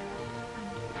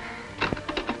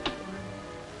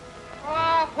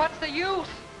 Oh, what's the use?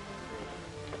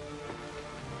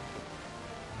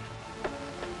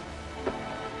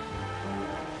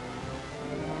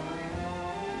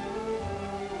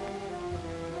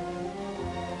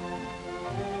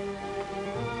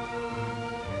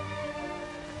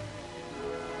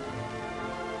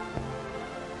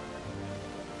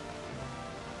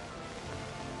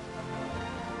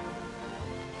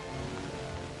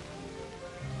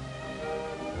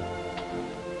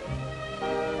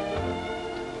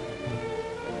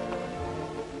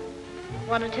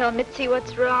 Want to tell Mitzi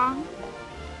what's wrong?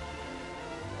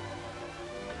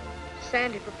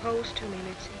 Sandy proposed to me,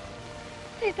 Mitzi.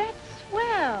 Hey, that's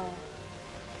swell.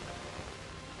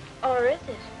 Or is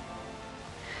it?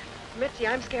 Mitzi,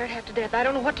 I'm scared half to death. I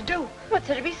don't know what to do. What's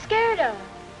there to be scared of?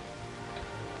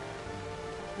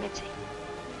 Mitzi,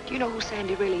 do you know who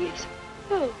Sandy really is?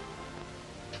 Who?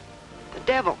 The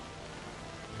devil.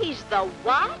 He's the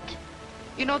what?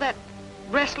 You know that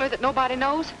wrestler that nobody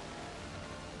knows?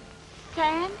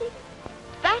 Sandy?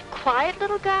 That quiet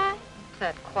little guy?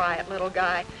 That quiet little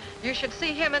guy. You should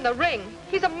see him in the ring.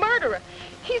 He's a murderer.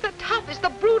 He's the toughest, the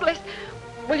brutalest.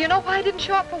 Well, you know why he didn't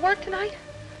show up for work tonight?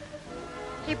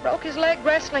 He broke his leg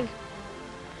wrestling.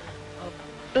 Oh,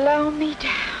 blow me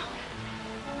down.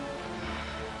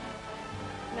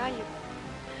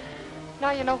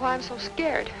 Now you know why I'm so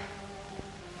scared.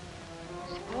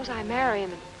 Suppose I marry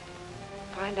him and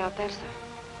find out that's the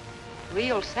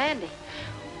real Sandy.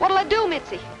 What'll I do,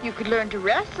 Mitzi? You could learn to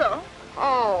wrestle.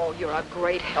 Oh, you're a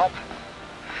great help.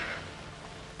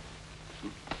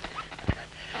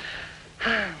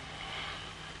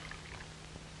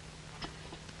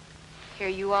 Here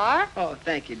you are. Oh,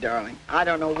 thank you, darling. I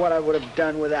don't know what I would have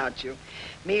done without you.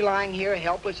 Me lying here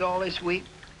helpless all this week.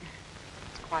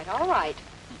 It's quite all right.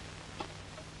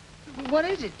 What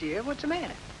is it, dear? What's the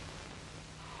matter?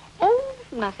 Oh,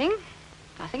 nothing.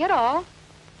 Nothing at all.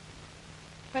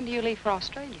 When do you leave for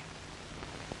Australia?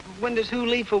 When does who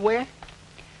leave for where?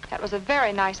 That was a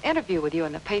very nice interview with you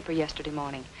in the paper yesterday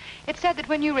morning. It said that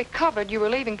when you recovered, you were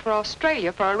leaving for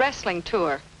Australia for a wrestling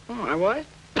tour. Oh, I was?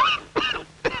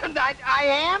 I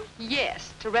am?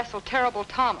 Yes, to wrestle Terrible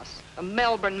Thomas, a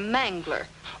Melbourne mangler.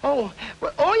 Oh,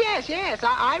 well, oh yes.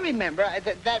 I remember.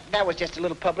 That was just a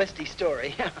little publicity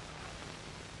story. You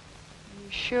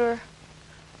sure?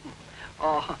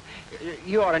 Oh,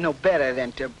 you ought to know better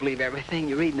than to believe everything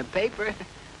you read in the paper.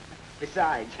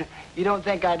 Besides, you don't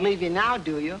think I'd leave you now,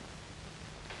 do you?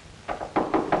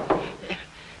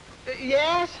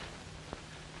 Yes?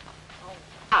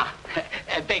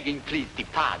 Begging please the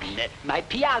pardon. My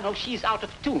piano, she's out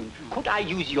of tune. Could I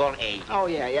use your aid? Oh,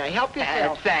 yeah. Help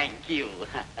yourself. Thank you.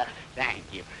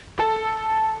 Thank you.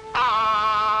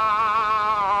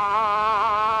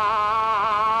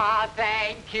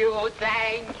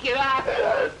 Thank you.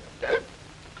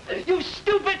 You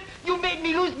stupid! You made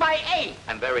me lose my aid.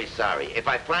 I'm very sorry. If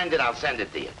I find it, I'll send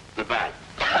it to you. Goodbye.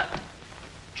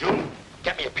 June,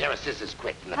 get me a pair of scissors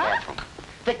quick in the bathroom.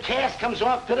 The cast comes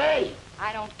off today.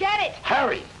 I don't get it.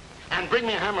 Hurry. And bring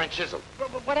me a hammer and chisel.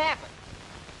 What happened?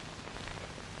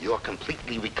 You're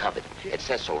completely recovered. It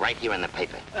says so right here in the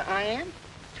paper. I am?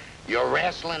 You're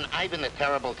wrestling Ivan the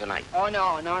Terrible tonight. Oh,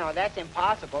 no, that's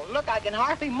impossible. Look, I can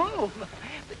hardly move.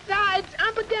 Besides,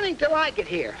 I'm beginning to like it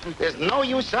here. There's no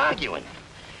use arguing.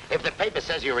 If the paper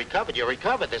says you're recovered, you're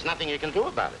recovered. There's nothing you can do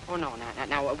about it. Oh, no,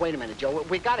 now, wait a minute, Joe.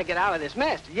 We got to get out of this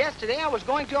mess. Yesterday I was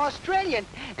going to Australia,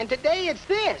 and today it's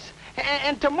this.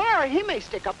 And tomorrow he may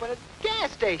stick up at a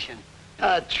gas station.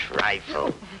 A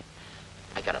trifle.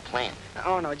 I got a plan.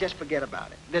 Oh, no, just forget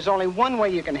about it. There's only one way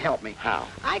you can help me. How?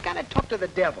 I got to talk to the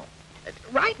devil.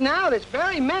 Right now, this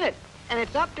very minute. And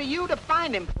it's up to you to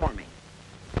find him for me.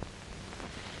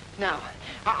 Now,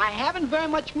 I haven't very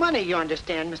much money, you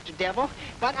understand, Mr. Devil,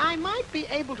 but I might be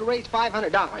able to raise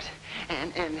 $500.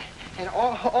 And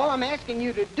all I'm asking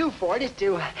you to do for it is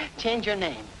to change your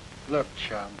name. Look,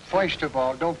 chum, first of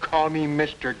all, don't call me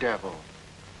Mr. Devil.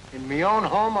 In my own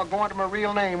home, I'll go under my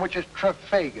real name, which is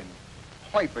Trefagan.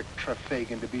 Herbert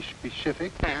Trefagan, to be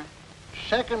specific. Yeah.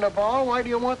 Second of all, why do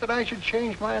you want that I should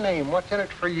change my name? What's in it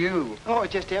for you? Oh,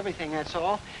 just everything, that's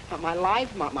all. My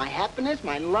life, my happiness,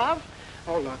 my love.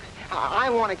 Oh, look, I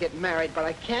want to get married, but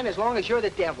I can't as long as you're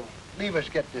the devil. Leave us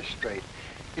get this straight.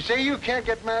 You say you can't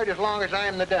get married as long as I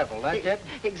am the devil, that's it?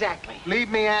 Exactly.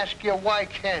 Leave me ask you, why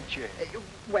can't you?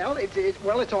 Well,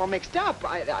 it's all mixed up.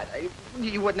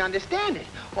 You wouldn't understand it.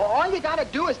 All you got to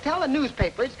do is tell the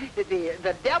newspapers that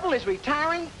the devil is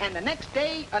retiring, and the next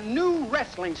day a new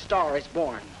wrestling star is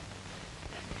born.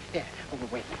 Yeah. Oh,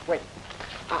 wait.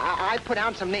 I put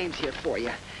down some names here for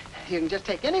you. You can just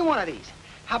take any one of these.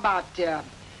 How about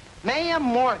Maya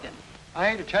Morgan? I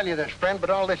hate to tell you this, friend, but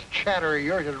all this chatter of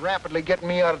yours is rapidly getting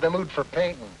me out of the mood for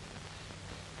painting.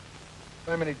 If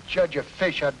I'm any judge of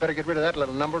fish, I'd better get rid of that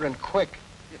little number and quick.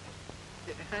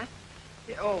 Huh?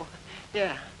 Oh,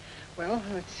 yeah. Well,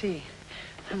 let's see.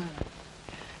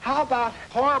 How about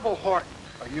Horrible Horton?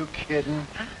 Are you kidding?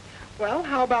 Huh? Well,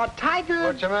 how about Tiger...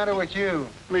 What's the matter with you?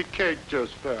 Me cake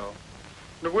just fell.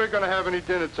 If we're gonna have any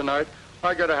dinner tonight,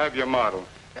 I gotta have your model.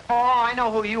 Oh, I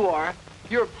know who you are.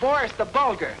 You're Boris the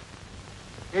Bulgar.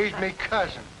 He's me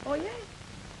cousin. Oh, yeah?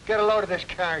 Get a load of this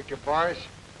character, Boris.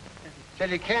 Said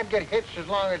you can't get hitched as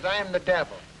long as I am the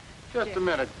devil. Just a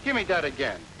minute. Give me that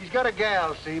again. He's got a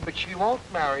gal, see, but she won't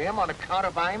marry him on account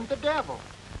of I'm the devil.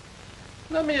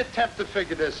 Let me attempt to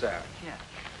figure this out. Yeah.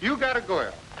 You got a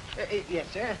girl, Yes,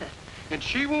 sir. and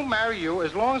she won't marry you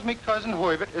as long as me cousin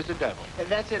Herbert is the devil.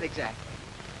 That's it, exactly.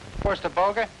 Boris the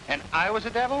Bulgar, and I was the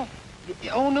devil?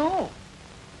 Oh, no.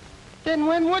 Then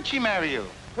when would she marry you?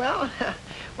 Well,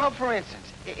 for instance,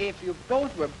 if you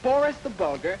both were Boris the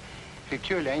Bulgar...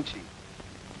 Peculiar, ain't she?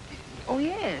 Oh,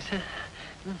 yes.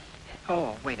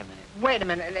 Oh, wait a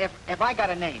minute. If I got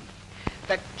a name.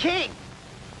 The King.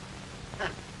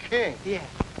 King? Yeah.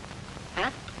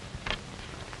 Huh?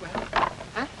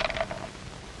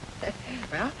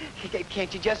 Well,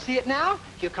 can't you just see it now?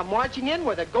 You come marching in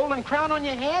with a golden crown on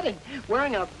your head and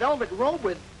wearing a velvet robe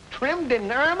with trimmed in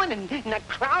ermine, and the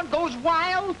crowd goes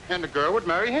wild. And the girl would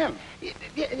marry him.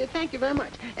 Thank you very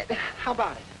much. How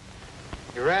about it?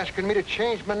 You're asking me to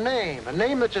change my name, a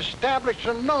name that's established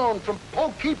and known from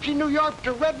Poughkeepsie, New York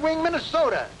to Red Wing,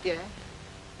 Minnesota. Yeah?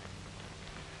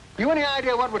 You any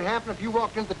idea what would happen if you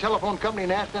walked into the telephone company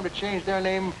and asked them to change their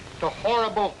name to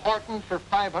Horrible Horton for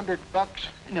 $500?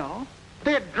 No.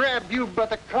 They'd grab you by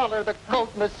the collar, the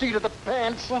coat, and the seat of the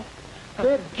pants.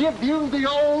 They'd give you the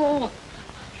old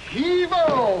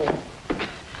heave-o.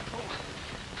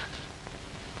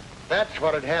 That's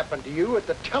what had happened to you at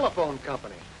the telephone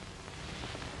company.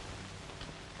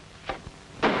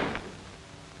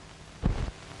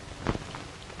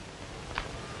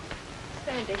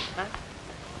 Sandy. Huh?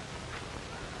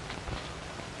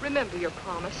 Remember your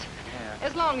promise. Yeah.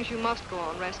 As long as you must go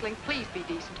on wrestling, please be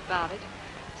decent about it.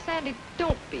 Sandy,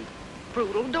 don't be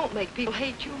brutal. Don't make people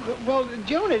hate you. Well,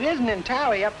 June, it isn't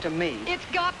entirely up to me. It's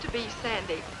got to be,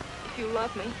 Sandy, if you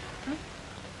love me.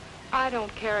 I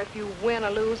don't care if you win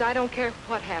or lose. I don't care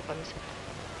what happens.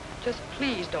 Just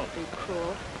please don't be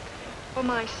cruel. For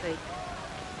my sake.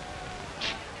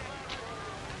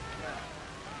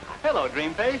 Hello,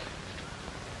 dream face.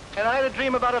 And I had a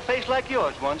dream about a face like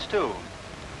yours once, too.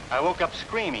 I woke up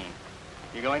screaming.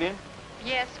 You going in?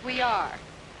 Yes, we are.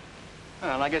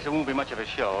 Well, I guess it won't be much of a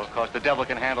show. Of course, the devil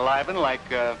can handle Ivan like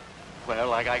I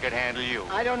could handle you.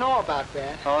 I don't know about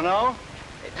that. Oh, no?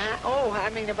 I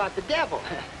mean about the devil.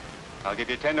 I'll give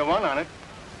you 10 to 1 on it.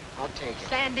 I'll take it.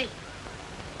 Sandy.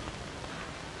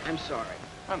 I'm sorry.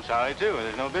 I'm sorry, too.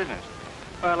 There's no business.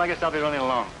 Well, I guess I'll be running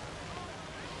along.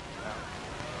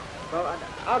 Well,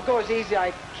 I'll go as easy as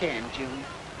I can, June.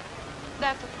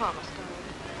 That's a promise,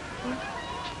 darling.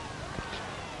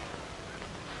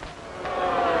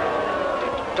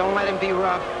 don't let him be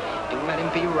rough. Don't let him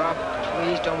be rough.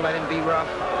 Please don't let him be rough.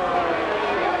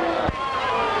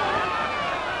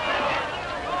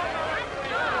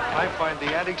 I find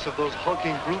the antics of those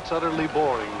hulking brutes utterly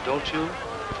boring, don't you?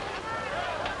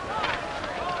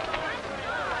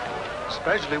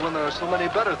 Especially when there are so many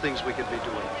better things we could be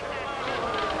doing.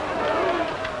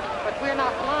 But we're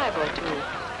not liable to.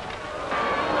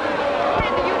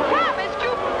 Sandy, you promised,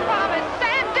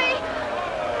 Sandy!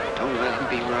 Don't let him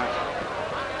be rough.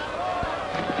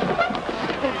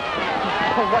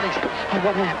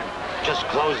 What happened? Just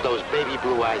close those baby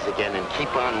blue eyes again and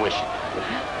keep on wishing.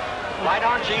 Why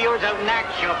don't you use a neck,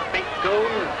 you big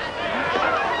goon?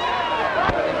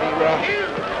 Let him be rough.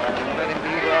 Let him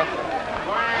be rough.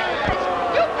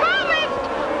 You promised!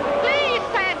 Please,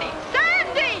 Sandy!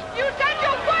 Sandy! You said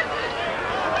you wouldn't!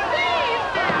 Please!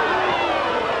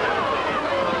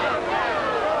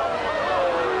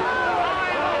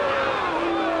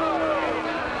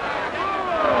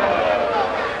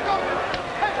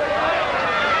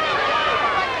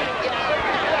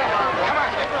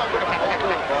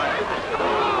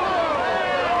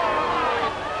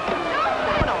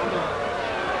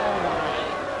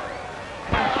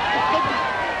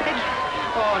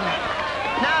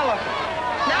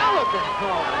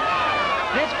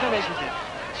 This finishes it.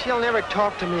 She'll never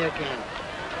talk to me again.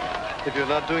 If you're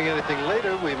not doing anything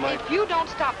later, we might... If you don't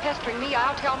stop pestering me,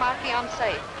 I'll tell my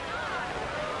fiancé.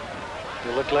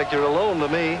 You look like you're alone to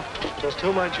me. Just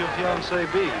who might your fiancé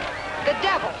be? The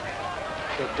devil.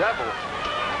 The devil?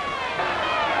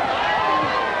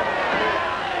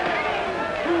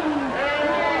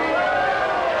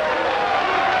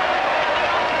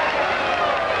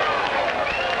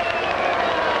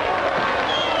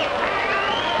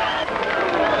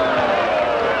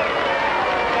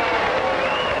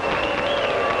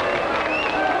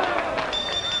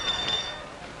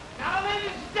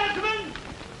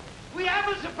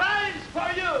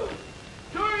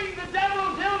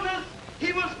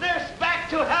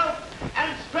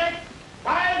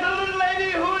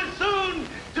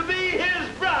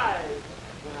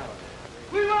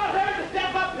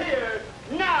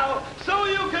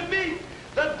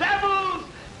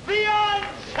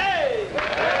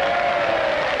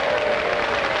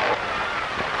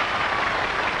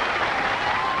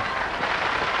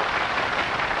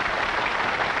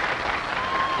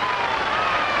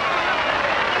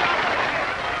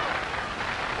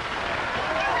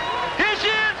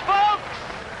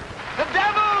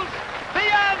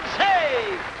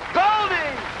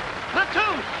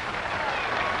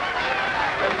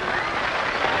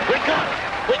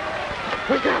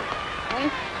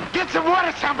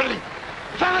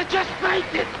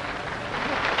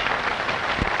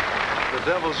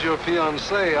 Your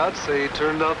fiancé, I'd say,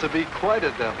 turned out to be quite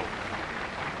a devil.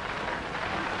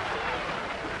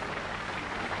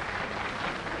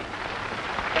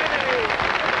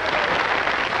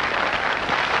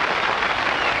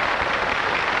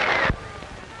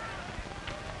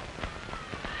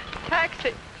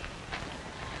 Taxi.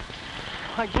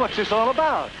 Like, what's this all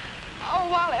about? Oh,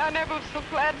 Wally, I never was so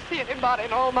glad to see anybody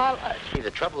in all my life. See,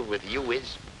 the trouble with you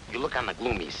is you look on the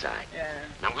gloomy side. Yeah.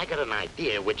 Now, I got an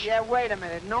idea which... Yeah, wait a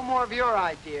minute. No more of your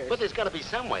ideas. But there's got to be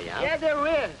some way out. Yeah, there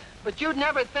is. But you'd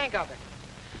never think of it.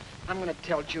 I'm going to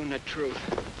tell June the truth.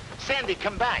 Sandy,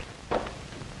 come back.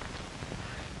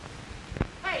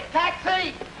 Hey,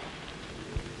 taxi!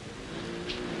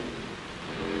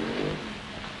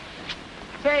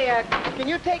 Say, can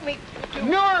you take me to...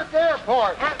 Newark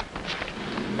Airport!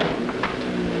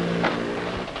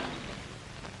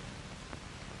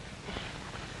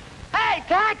 Hey,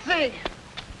 taxi!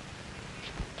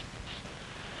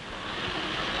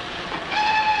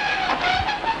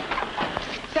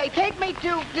 Say, take me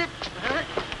to...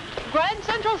 Grand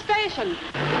Central Station.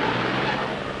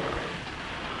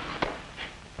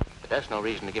 But that's no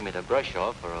reason to give me the brush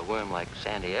off for a worm like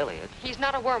Sandy Elliott. He's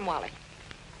not a worm, Wally.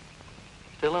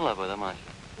 Still in love with him, aren't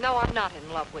you? No, I'm not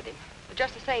in love with him. But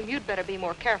just the same, you'd better be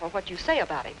more careful what you say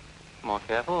about him. More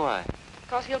careful, why?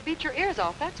 Because he'll beat your ears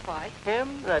off, that's why.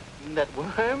 Him? That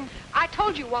worm? I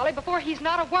told you, Wally, before, he's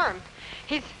not a worm.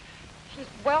 He's,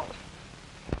 well...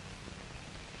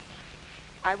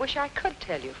 I wish I could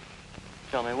tell you.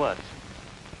 Tell me what?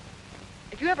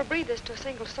 If you ever breathe this to a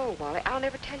single soul, Wally, I'll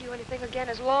never tell you anything again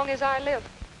as long as I live.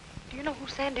 Do you know who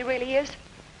Sandy really is?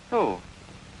 Who?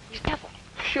 He's devil.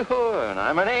 Sure, and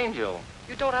I'm an angel.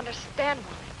 You don't understand,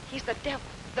 Wally. He's the devil,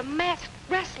 the masked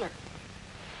wrestler.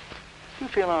 You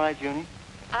feel all right, Junie?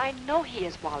 I know he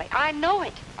is, Wally. I know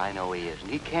it. I know he is, and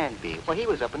he can be. Well, he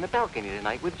was up in the balcony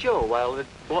tonight with Joe while the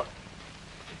boy...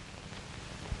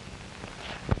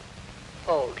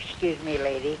 Oh, excuse me,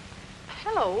 lady.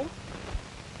 Hello.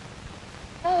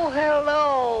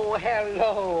 hello,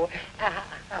 hello.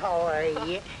 How are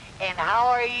you? And how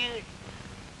are you?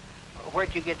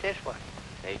 Where'd you get this one?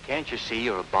 Hey, can't you see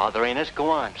you're bothering us? Go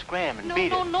on, scram and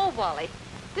beat it. No, Wally.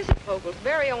 This is Pogle's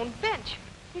very own bench.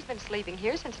 He's been sleeping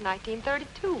here since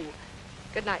 1932.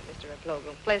 Good night, Mr.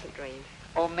 Plogle. Pleasant dreams.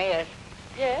 Oh, miss,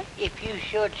 Yes? if you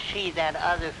should see that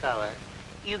other feller,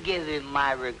 you give him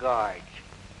my regards.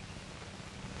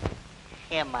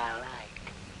 Him I like.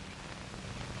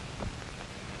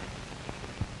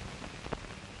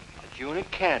 June,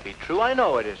 it can't be true. I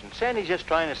know it isn't. Sandy's just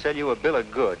trying to sell you a bill of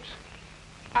goods.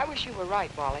 I wish you were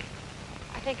right, Wally.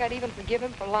 I think I'd even forgive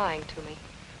him for lying to me.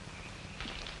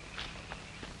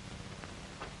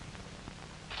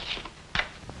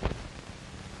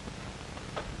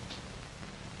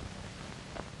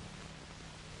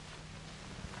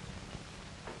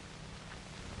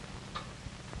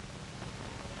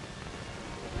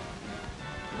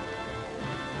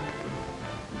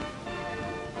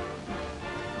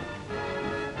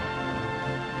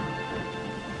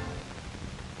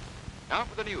 Now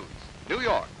for the news. New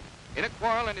York. In a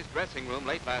quarrel in his dressing room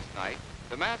late last night,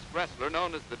 the masked wrestler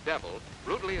known as the Devil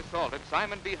brutally assaulted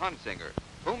Simon B. Hunsinger,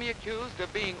 whom he accused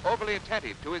of being overly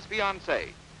attentive to his fiancée,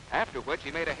 after which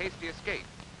he made a hasty escape.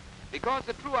 Because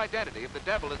the true identity of the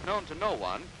Devil is known to no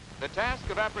one, the task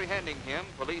of apprehending him,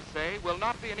 police say, will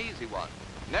not be an easy one.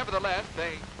 Nevertheless,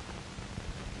 they...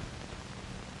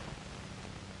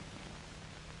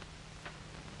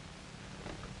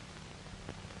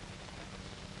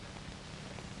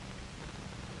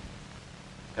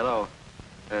 Hello.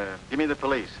 Give me the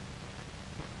police.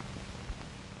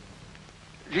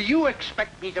 Do you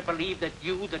expect me to believe that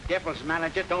you, the Devil's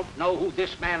manager, don't know who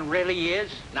this man really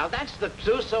is? Now, that's the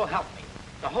truth, so help me.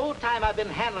 The whole time I've been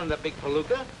handling the big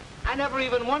palooka, I never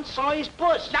even once saw his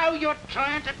puss. Now you're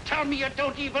trying to tell me you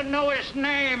don't even know his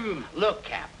name. Look,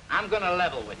 Cap, I'm gonna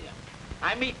level with you.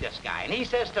 I meet this guy, and he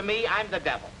says to me, I'm the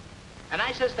Devil. And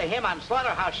I says to him, I'm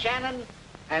Slaughterhouse Shannon,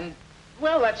 and,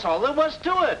 well, that's all there was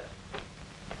to it.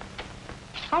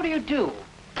 How do you do?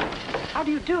 How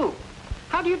do you do?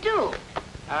 How do you do?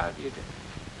 How do you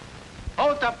do?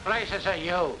 Who the places are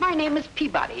you? My name is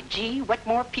Peabody, G.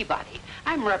 Wetmore Peabody.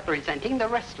 I'm representing the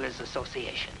Wrestlers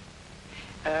Association.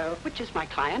 Which is my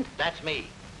client? That's me.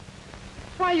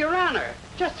 Why, Your Honor,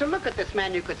 just to look at this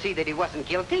man, you could see that he wasn't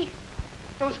guilty.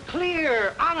 Those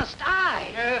clear, honest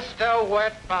eyes. Mr.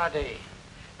 Wetbody.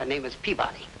 Her name is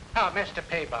Peabody. Oh, Mr.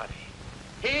 Peabody.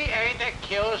 He ain't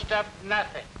accused of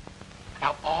nothing.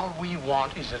 Now, all we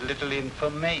want is a little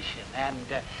information, and,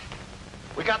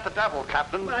 We got the Devil,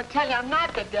 Captain. But I tell you, I'm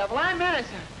not the Devil. I'm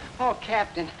innocent. Oh,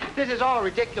 Captain, this is all a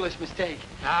ridiculous mistake.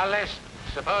 Now, listen.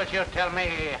 Suppose you tell me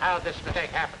how this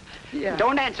mistake happened. Yeah.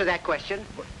 Don't answer that question.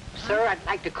 Sir, I'd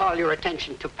like to call your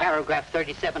attention to paragraph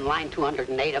 37, line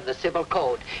 208 of the Civil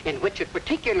Code, in which it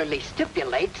particularly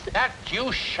stipulates... That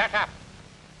you shut up.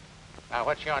 Now,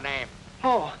 what's your name?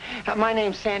 Oh, my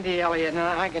name's Sandy Elliott, and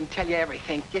I can tell you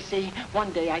everything. You see,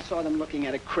 one day I saw them looking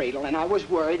at a cradle, and I was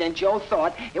worried, and Joe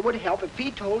thought it would help if he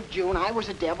told June I was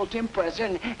a devil to impress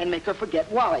her and make her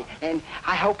forget Wally. And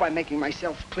I hope I'm making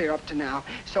myself clear up to now.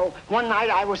 So one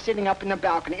night I was sitting up in the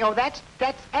balcony. Oh, that's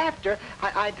after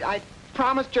I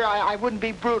promised her I wouldn't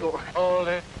be brutal. Hold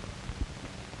it.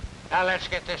 Now, let's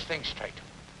get this thing straight.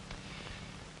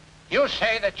 You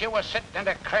say that you were sitting in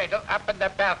a cradle up in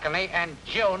the balcony and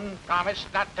June promised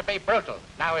not to be brutal.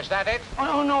 Now, is that it?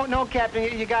 Oh, no,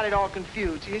 Captain, you got it all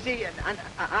confused. You see,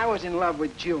 I was in love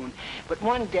with June, but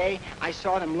one day I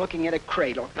saw them looking at a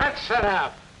cradle. That's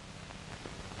enough.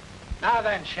 Now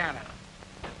then, Shannon,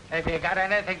 have you got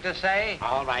anything to say?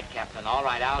 All right, Captain, all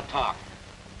right, I'll talk.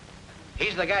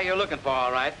 He's the guy you're looking for,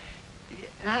 all right.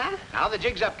 Huh? Now the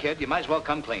jig's up, kid. You might as well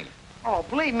come clean. Oh,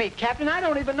 believe me, Captain, I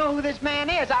don't even know who this man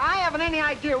is. I haven't any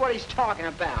idea what he's talking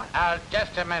about. Now,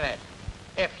 just a minute.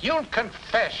 If you'll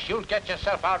confess, you'll get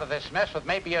yourself out of this mess with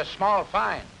maybe a small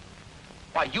fine.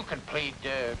 Why, you can plead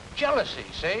jealousy,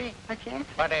 see? I can't?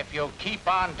 But if you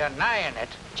keep on denying it...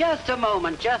 Just a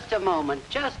moment, just a moment,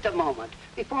 just a moment.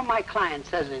 Before my client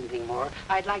says anything more,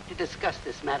 I'd like to discuss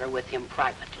this matter with him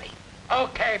privately.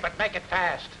 Okay, but make it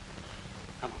fast.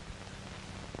 Come on.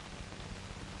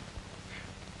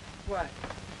 What?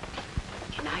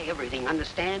 Deny everything,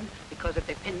 understand? Because if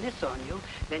they pin this on you,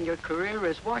 then your career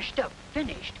is washed up,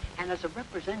 finished. And as a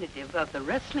representative of the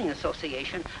Wrestling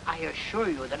Association, I assure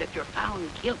you that if you're found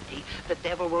guilty, the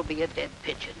devil will be a dead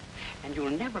pigeon. And you'll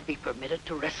never be permitted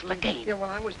to wrestle again. Yeah, well,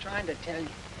 I was trying to tell you.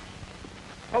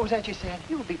 What was that you said?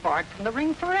 You'll be barred from the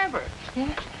ring forever.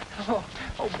 Yeah? Oh,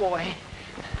 boy.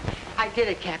 I did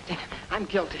it, Captain. I'm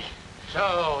guilty.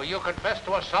 So, you confess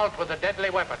to assault with a deadly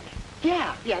weapon.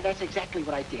 Yeah, that's exactly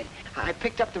what I did. I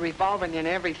picked up the revolver and then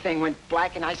everything went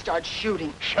black and I started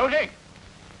shooting. Shooting?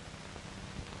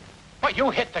 Well, you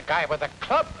hit the guy with a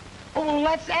club. Oh, well,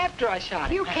 that's after I shot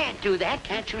him. You can't do that.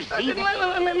 Can't you see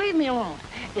that? Leave me alone.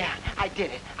 Yeah, I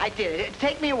did it.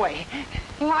 Take me away.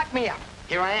 Lock me up.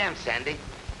 Here I am, Sandy.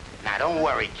 Now, don't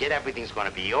worry, kid. Everything's going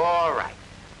to be all right.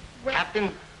 Well,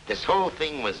 Captain, this whole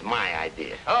thing was my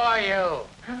idea. Who are you?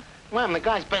 Huh? Well, I'm the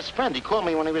guy's best friend. He called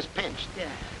me when he was pinched. Yeah.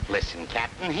 Listen,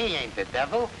 Captain, he ain't the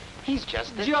devil. He's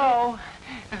just a... Joe,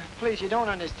 please, you don't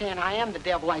understand. I am the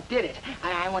devil. I did it.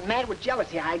 I went mad with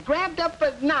jealousy. I grabbed up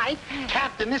a knife.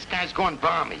 Captain, this guy's going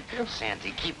balmy.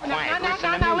 Sandy, keep quiet.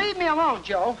 Listen to Now, me. leave me alone,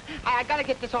 Joe. I gotta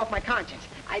get this off my conscience.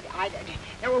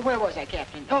 Where was I,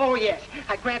 Captain? Oh, yes.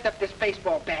 I grabbed up this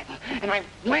baseball bat and I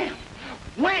wham!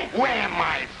 Wham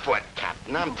my foot,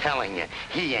 Captain. I'm telling you,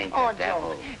 he ain't the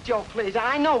devil. Joe, please,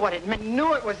 I know what it meant.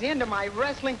 Knew it was the end of my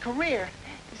wrestling career.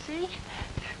 You see?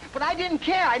 But I didn't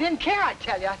care. I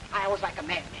tell you. I was like a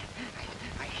madman.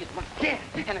 I hit him again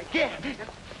and again and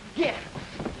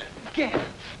again.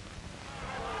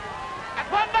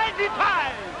 At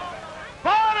 195,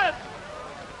 Boris,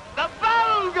 the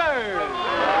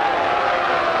Vulgar!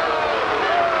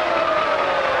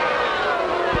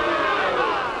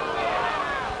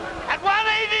 At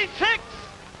 186,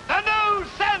 the new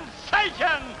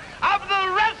sensation of the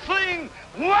wrestling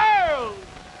world,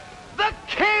 the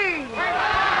King!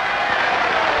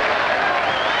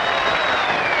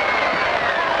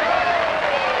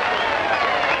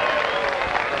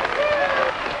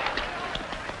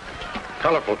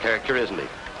 Colorful character, isn't he?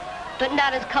 But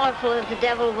not as colorful as the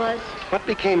devil was. What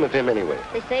became of him anyway?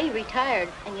 They say he retired,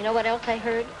 and you know what else I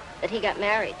heard? That he got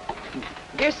married.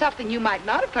 Here's something you might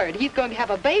not have heard. He's going to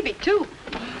have a baby, too.